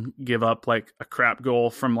then give up like a crap goal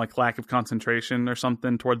from like lack of concentration or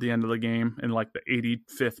something toward the end of the game in like the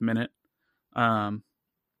 85th minute,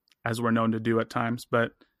 as we're known to do at times.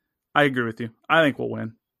 But I agree with you. I think we'll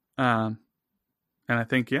win. And I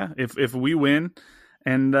think, yeah, if we win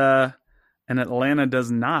and Atlanta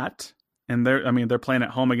does not, and they're playing at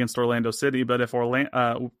home against Orlando City, but if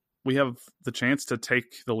we have the chance to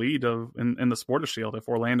take the lead in the Supporters Shield if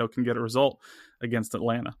Orlando can get a result against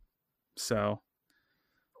Atlanta. So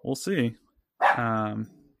we'll see.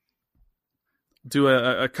 Do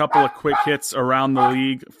a couple of quick hits around the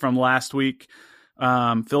league from last week.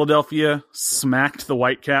 Philadelphia smacked the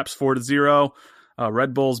Whitecaps 4-0.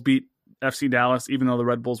 Red Bulls beat FC Dallas, even though the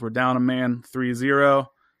Red Bulls were down a man 3-0.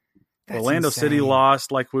 Orlando insane. City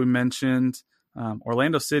lost, like we mentioned.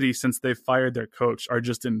 Orlando City, since they've fired their coach, are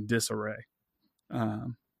just in disarray.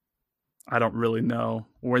 I don't really know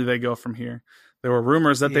where they go from here. There were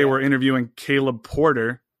rumors that they were interviewing Caleb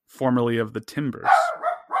Porter, formerly of the Timbers.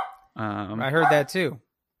 I heard that too.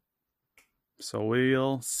 So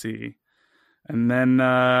we'll see. And then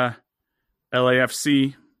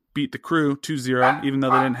LAFC beat the Crew 2-0, even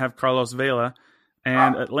though they didn't have Carlos Vela.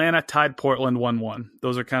 And Atlanta tied Portland 1-1.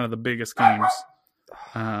 Those are kind of the biggest games.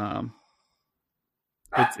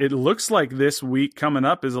 It looks like this week coming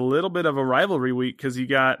up is a little bit of a rivalry week because you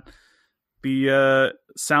got the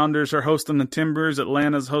Sounders are hosting the Timbers.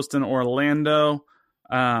 Atlanta's hosting Orlando.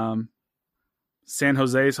 San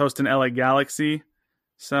Jose's hosting LA Galaxy.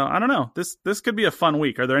 So I don't know. This could be a fun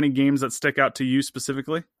week. Are there any games that stick out to you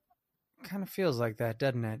specifically? Kind of feels like that,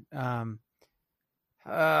 doesn't it?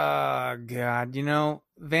 God,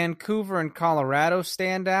 Vancouver and Colorado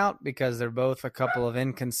stand out because they're both a couple of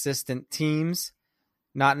inconsistent teams.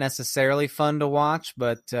 Not necessarily fun to watch,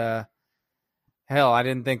 but hell, I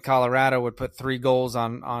didn't think Colorado would put 3 goals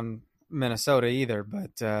on Minnesota either.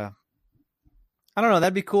 But I don't know.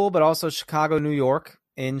 That'd be cool. But also Chicago, New York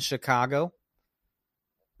in Chicago.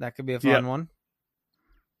 That could be a fun one.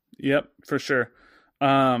 Yep, for sure.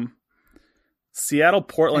 Seattle,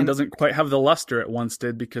 Portland doesn't quite have the luster it once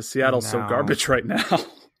did because Seattle's so garbage right now.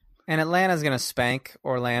 And Atlanta's going to spank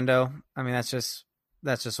Orlando. I mean, that's just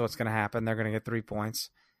what's going to happen. They're going to get 3 points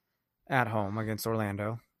at home against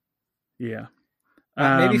Orlando. Yeah.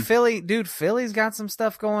 Maybe Philly. Dude, Philly's got some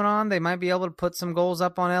stuff going on. They might be able to put some goals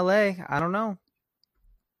up on LA. I don't know.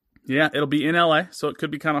 Yeah, it'll be in LA, so it could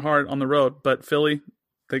be kind of hard on the road. But Philly,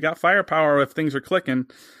 they got firepower if things are clicking.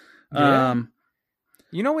 Yeah.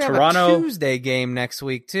 We Toronto, have a Tuesday game next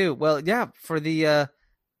week too. Well, yeah, for July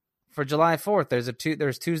 4th,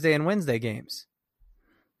 there's Tuesday and Wednesday games.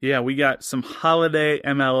 Yeah, we got some holiday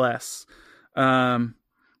MLS.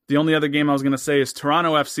 The only other game I was going to say is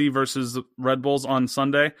Toronto FC versus Red Bulls on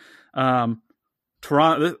Sunday.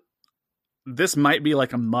 Toronto, this might be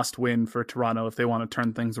like a must-win for Toronto if they want to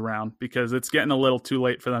turn things around because it's getting a little too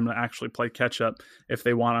late for them to actually play catch-up if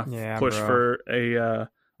they want to push for a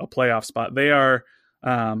playoff spot. They are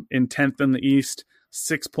in 10th in the East,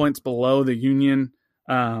 6 points below the Union,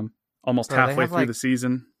 almost halfway through the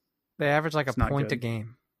season. They average like a point a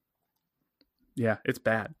game. Yeah, it's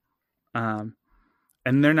bad.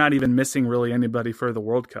 and they're not even missing really anybody for the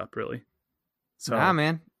World Cup, really. So, nah,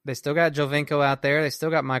 man. They still got Jovinko out there. They still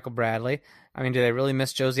got Michael Bradley. I mean, do they really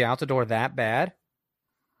miss Josie Altidore that bad?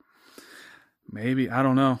 Maybe. I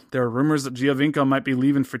don't know. There are rumors that Giovinco might be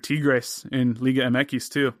leaving for Tigres in Liga MX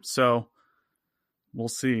too. So we'll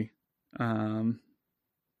see. Gonna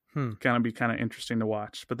be kind of interesting to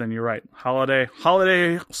watch. But then you're right.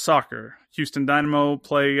 Holiday soccer. Houston Dynamo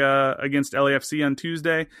play against LAFC on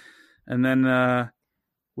Tuesday. And then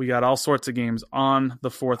we got all sorts of games on the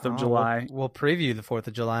 4th of July. We'll preview the 4th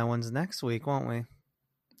of July ones next week, won't we?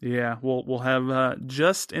 Yeah, we'll have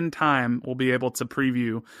just in time. We'll be able to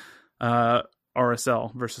preview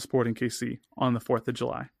RSL versus Sporting KC on the 4th of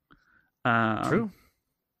July. True.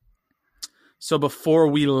 So before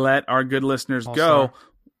we let our good listeners go,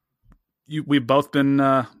 we've both been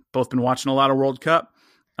watching a lot of World Cup.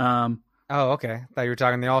 Oh, okay. Thought you were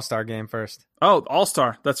talking the All-Star game first. Oh,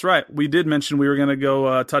 All-Star. That's right. We did mention we were going to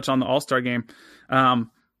go touch on the All-Star game.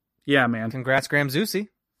 Yeah, man. Congrats, Graham Zusi.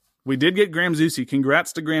 We did get Graham Zusi.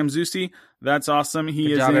 Congrats to Graham Zusi. That's awesome.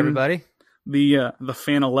 Good job, everybody. The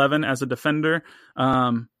Fan 11 as a defender.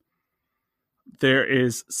 There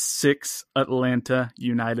is 6 Atlanta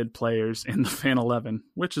United players in the Fan 11,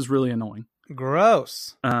 which is really annoying.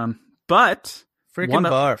 Gross. But freaking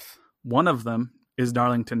barf. One of them is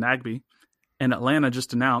Darlington Nagbe, and Atlanta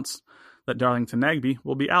just announced that Darlington Nagbe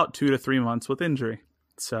will be out 2 to 3 months with injury.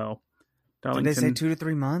 So, Did they say 2 to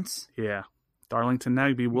 3 months? Yeah. Darlington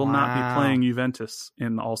Nagbe will not be playing Juventus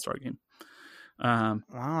in the All-Star game. Well,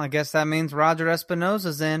 I guess that means Roger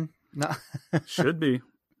Espinosa's in. No. Should be,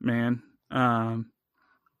 man.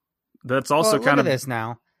 That's also look kind of at this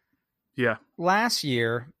now. Yeah. Last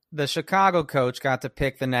year, the Chicago coach got to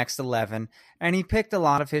pick the next 11, and he picked a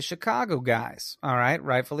lot of his Chicago guys. All right,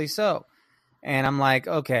 rightfully so. And I'm like,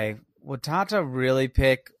 okay, would Tata really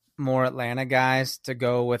pick more Atlanta guys to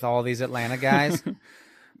go with all these Atlanta guys?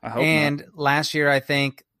 I hope not. Last year, I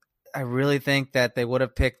really think that they would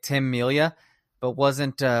have picked Tim Melia, but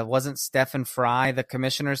wasn't Stephen Fry the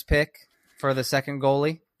commissioner's pick for the second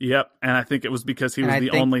goalie? Yep, and I think it was because he was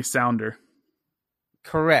the only Sounder.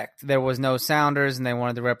 Correct. There was no Sounders, and they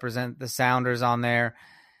wanted to represent the Sounders on there.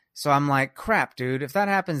 So I'm like, crap, dude, if that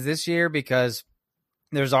happens this year because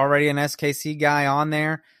there's already an SKC guy on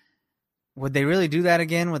there, would they really do that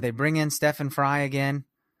again? Would they bring in Stephen Fry again?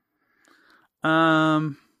 I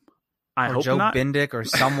hope Joe not. Bindick or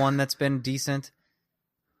someone that's been decent.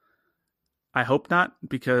 I hope not,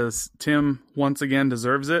 because Tim once again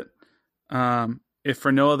deserves it. If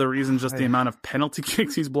for no other reason, just the amount of penalty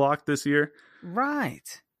kicks he's blocked this year.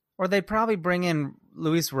 Right. Or they'd probably bring in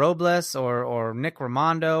Luis Robles or Nick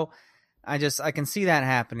Raimondo. I can see that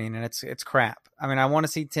happening, and it's crap. I mean, I want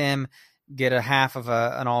to see Tim get a half of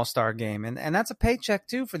an all-star game, and that's a paycheck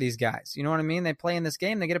too for these guys. You know what I mean? They play in this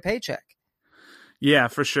game, they get a paycheck. Yeah,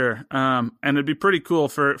 for sure. And it'd be pretty cool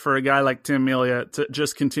for a guy like Tim Melia to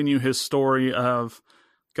just continue his story of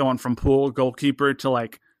going from pool goalkeeper to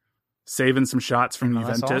like saving some shots from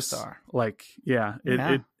Juventus. All-star. Like, yeah,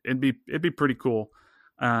 it'd be pretty cool.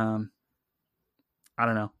 I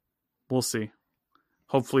don't know. We'll see.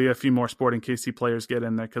 Hopefully a few more Sporting KC players get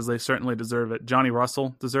in there because they certainly deserve it. Johnny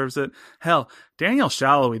Russell deserves it. Hell, Daniel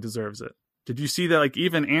Shallowy deserves it. Did you see that? Like,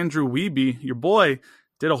 even Andrew Wiebe, your boy,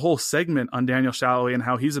 did a whole segment on Daniel Shallowy and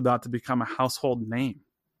how he's about to become a household name.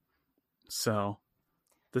 So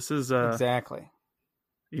this is exactly.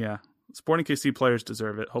 Yeah. Sporting KC players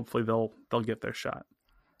deserve it. Hopefully they'll get their shot.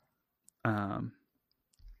 But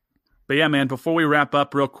yeah, man, before we wrap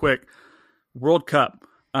up real quick, World Cup.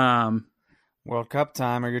 World Cup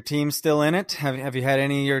time. Are your teams still in it? Have you had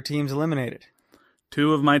any of your teams eliminated?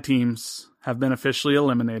 2 of my teams have been officially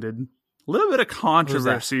eliminated. A little bit of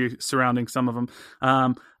controversy surrounding some of them.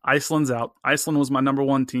 Iceland's out. Iceland was my number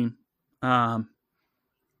 1 team. They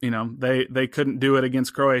couldn't do it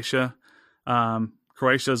against Croatia.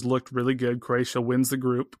 Croatia's looked really good. Croatia wins the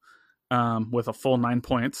group with a full 9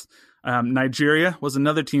 points. Nigeria was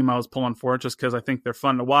another team I was pulling for just because I think they're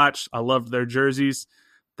fun to watch. I loved their jerseys.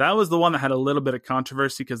 That was the one that had a little bit of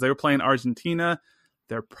controversy because they were playing Argentina.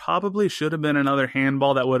 There probably should have been another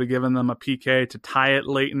handball that would have given them a PK to tie it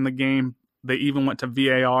late in the game. They even went to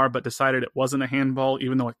VAR but decided it wasn't a handball,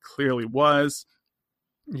 even though it clearly was.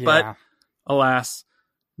 Yeah. But alas,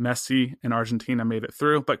 Messi and Argentina made it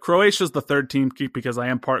through. But Croatia's the 3rd team because I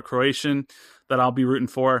am part Croatian that I'll be rooting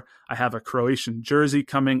for. I have a Croatian jersey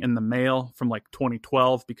coming in the mail from like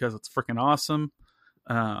 2012 because it's freaking awesome.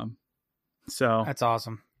 So that's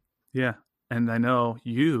awesome. Yeah. And I know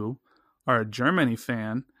you are a Germany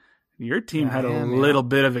fan. Your team had a little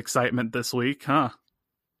bit of excitement this week, huh?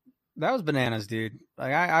 That was bananas, dude.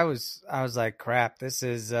 Like I was like, crap. This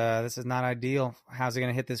is not ideal. How's he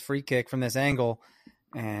gonna hit this free kick from this angle?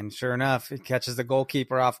 And sure enough, he catches the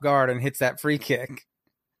goalkeeper off guard and hits that free kick.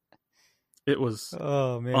 It was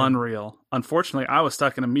man. Unreal. Unfortunately, I was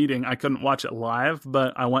stuck in a meeting. I couldn't watch it live,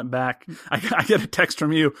 but I went back. I get a text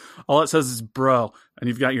from you. All it says is bro, and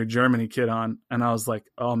you've got your Germany kit on. And I was like,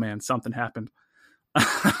 oh man, something happened.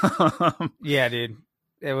 Yeah, dude.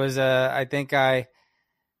 It was I think right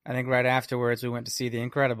afterwards we went to see The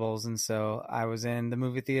Incredibles, and so I was in the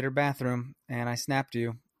movie theater bathroom and I snapped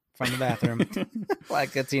you from the bathroom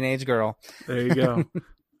like a teenage girl. There you go.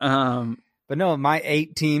 But no, my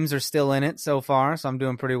 8 teams are still in it so far, so I'm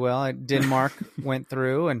doing pretty well. Denmark went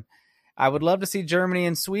through, and I would love to see Germany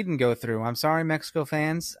and Sweden go through. I'm sorry, Mexico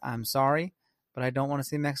fans. I'm sorry, but I don't want to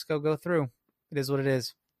see Mexico go through. It is what it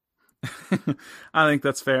is. I think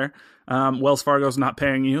that's fair. Wells Fargo's not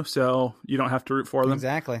paying you, so you don't have to root for them.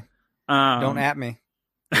 Exactly. Don't at me.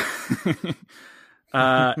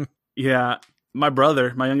 Yeah, my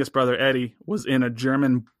youngest brother, Eddie, was in a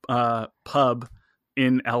German pub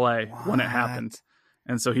in LA when it happened.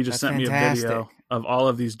 And so he just sent me a video of all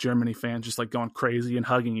of these Germany fans just like going crazy and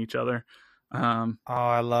hugging each other.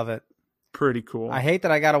 I love it. Pretty cool. I hate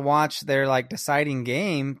that I got to watch their like deciding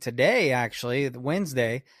game today, actually,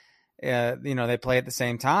 Wednesday. They play at the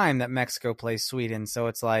same time that Mexico plays Sweden. So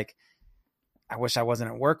it's like, I wish I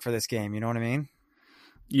wasn't at work for this game. You know what I mean?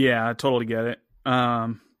 Yeah, I totally get it.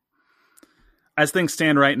 As things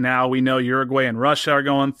stand right now, we know Uruguay and Russia are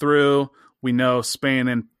going through. We know Spain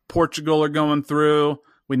and Portugal are going through.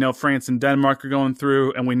 We know France and Denmark are going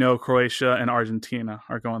through. And we know Croatia and Argentina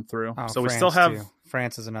are going through. Oh, so France we still have... too.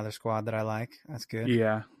 France is another squad that I like. That's good.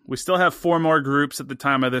 Yeah. We still have 4 more groups at the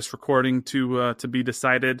time of this recording to be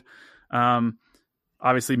decided.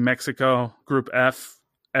 Obviously, Mexico, Group F,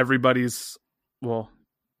 everybody's... Well,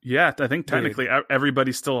 yeah, I think technically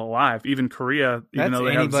everybody's still alive. Even Korea, even though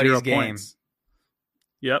they have 0 points.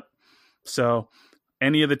 Yep. So...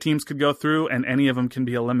 any of the teams could go through, and any of them can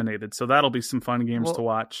be eliminated. So that'll be some fun games to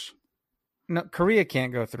watch. No, Korea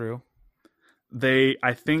can't go through. They,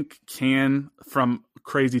 I think, can from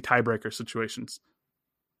crazy tiebreaker situations.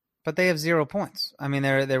 But they have 0 points. I mean,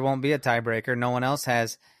 there won't be a tiebreaker. No one else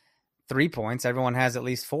has 3 points. Everyone has at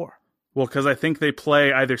least 4. Well, because I think they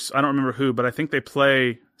play either, I don't remember who, but I think they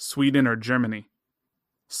play Sweden or Germany.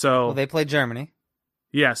 So they play Germany.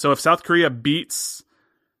 Yeah, so if South Korea beats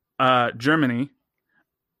Germany,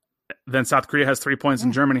 then South Korea has 3 points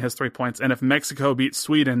and Germany has 3 points. And if Mexico beats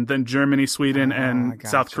Sweden, then Germany, Sweden, and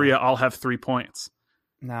South Korea all have 3 points.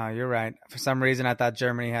 No, you're right. For some reason, I thought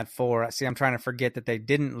Germany had 4. See, I'm trying to forget that they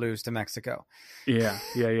didn't lose to Mexico. Yeah.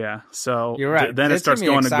 So you're right. Then it starts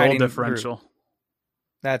going to goal differential. Group.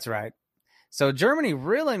 That's right. So Germany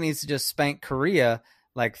really needs to just spank Korea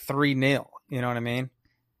like 3-0. You know what I mean?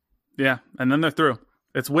 Yeah, and then they're through.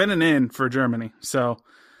 It's winning in for Germany. So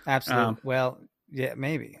absolutely. Well, yeah,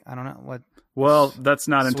 maybe. I don't know what. Well, that's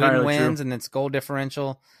not Sweden entirely wins, true. And it's goal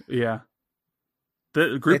differential. Yeah.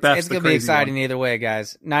 The Group F. It's going to be exciting either way,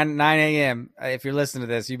 guys. 9 a.m. If you're listening to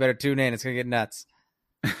this, you better tune in. It's going to get nuts.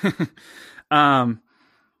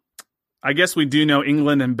 I guess we do know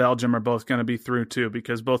England and Belgium are both going to be through too,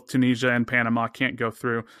 because both Tunisia and Panama can't go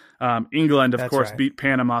through. England, of course, beat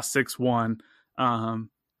Panama 6-1. And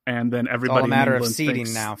then everybody. It's all a matter of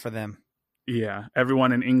seeding now for them. Yeah,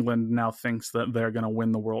 everyone in England now thinks that they're going to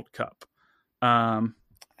win the World Cup.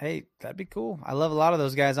 Hey, that'd be cool. I love a lot of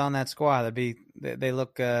those guys on that squad. They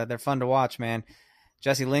look they're fun to watch, man.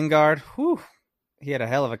 Jesse Lingard, whew, he had a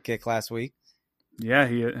hell of a kick last week. Yeah,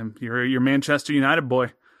 you're your Manchester United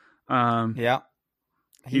boy. Yeah,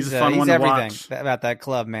 he's a fun one to watch. About that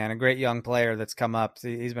club, man. A great young player that's come up.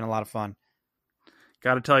 He's been a lot of fun.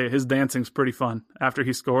 Got to tell you, his dancing's pretty fun. After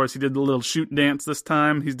he scores, he did the little shoot dance this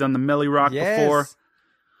time. He's done the Melly Rock before.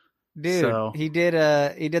 Dude, so. He did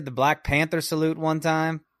the Black Panther salute one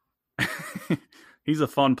time. He's a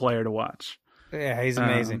fun player to watch. Yeah, he's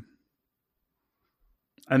amazing.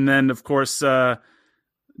 And then, of course,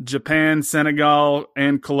 Japan, Senegal,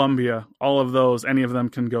 and Colombia. All of those, any of them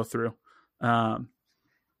can go through.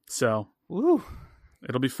 So Woo.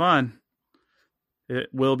 It'll be fun. It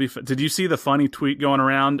will be fun. Did you see the funny tweet going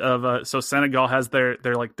around of so Senegal has their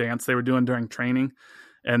like dance they were doing during training,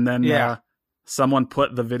 and then someone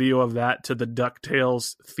put the video of that to the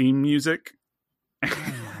DuckTales theme music.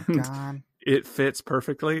 Oh my God. It fits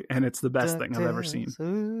perfectly, and it's the best thing I've ever seen.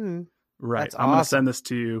 Ooh. Right. That's I'm going to awesome. send this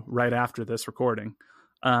to you right after this recording.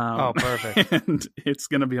 Perfect. And it's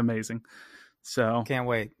going to be amazing. So Can't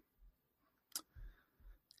wait.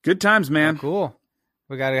 Good times, man. Oh, cool.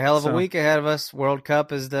 We got a hell of a week ahead of us. World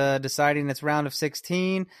Cup is deciding its round of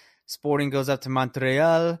 16. Sporting goes up to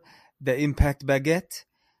Montreal, the Impact Baguette,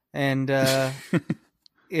 and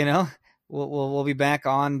we'll be back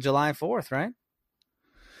on July 4th, right?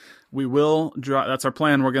 We will drop. That's our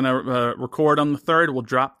plan. We're gonna record on the 3rd. We'll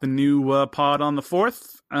drop the new pod on the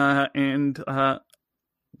 4th, and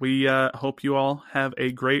we hope you all have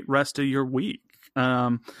a great rest of your week.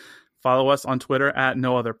 Follow us on Twitter at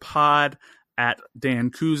NoOtherPod, at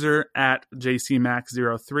Dan Kuzer, at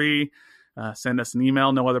JCMax03. Send us an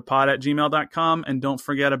email, nootherpod@gmail.com, and don't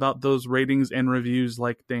forget about those ratings and reviews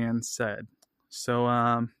like Dan said. So,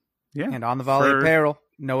 yeah. And on the Volley Apparel,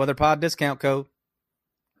 No Other Pod discount code.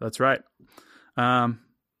 That's right.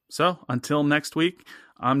 So, until next week,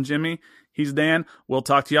 I'm Jimmy. He's Dan. We'll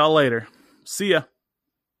talk to y'all later. See ya.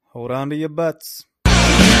 Hold on to your butts. He's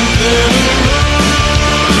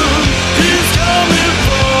coming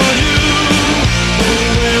for you.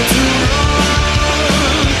 Nowhere to run.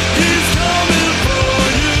 He's coming for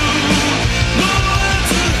you. Nowhere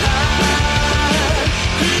to hide.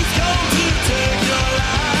 He's come to take your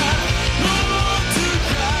life. No one to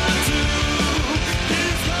cry to.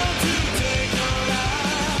 He's come to take your life.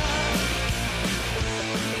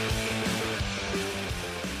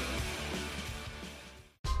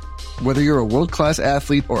 Whether you're a world-class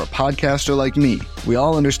athlete or a podcaster like me, we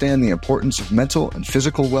all understand the importance of mental and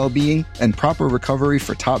physical well-being and proper recovery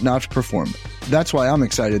for top-notch performance. That's why I'm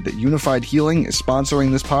excited that Unified Healing is sponsoring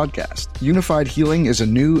this podcast. Unified Healing is a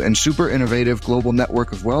new and super innovative global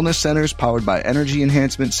network of wellness centers powered by Energy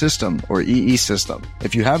Enhancement System, or EE System.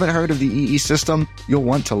 If you haven't heard of the EE System, you'll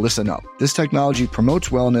want to listen up. This technology promotes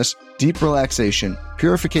wellness, deep relaxation,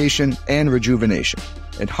 purification, and rejuvenation.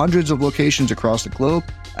 At hundreds of locations across the globe,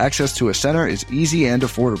 access to a center is easy and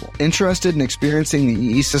affordable. Interested in experiencing the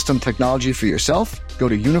EE System technology for yourself? Go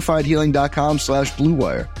to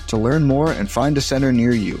unifiedhealing.com/bluewire to learn more and find a center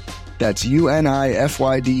near you. That's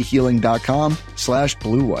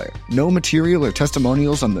unifydhealing.com/bluewire. No material or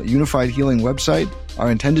testimonials on the Unified Healing website are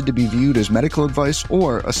intended to be viewed as medical advice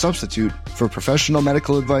or a substitute for professional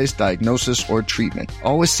medical advice, diagnosis, or treatment.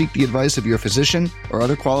 Always seek the advice of your physician or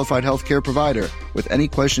other qualified healthcare provider with any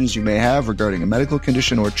questions you may have regarding a medical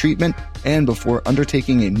condition or treatment and before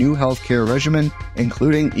undertaking a new healthcare regimen,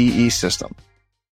 including EE System.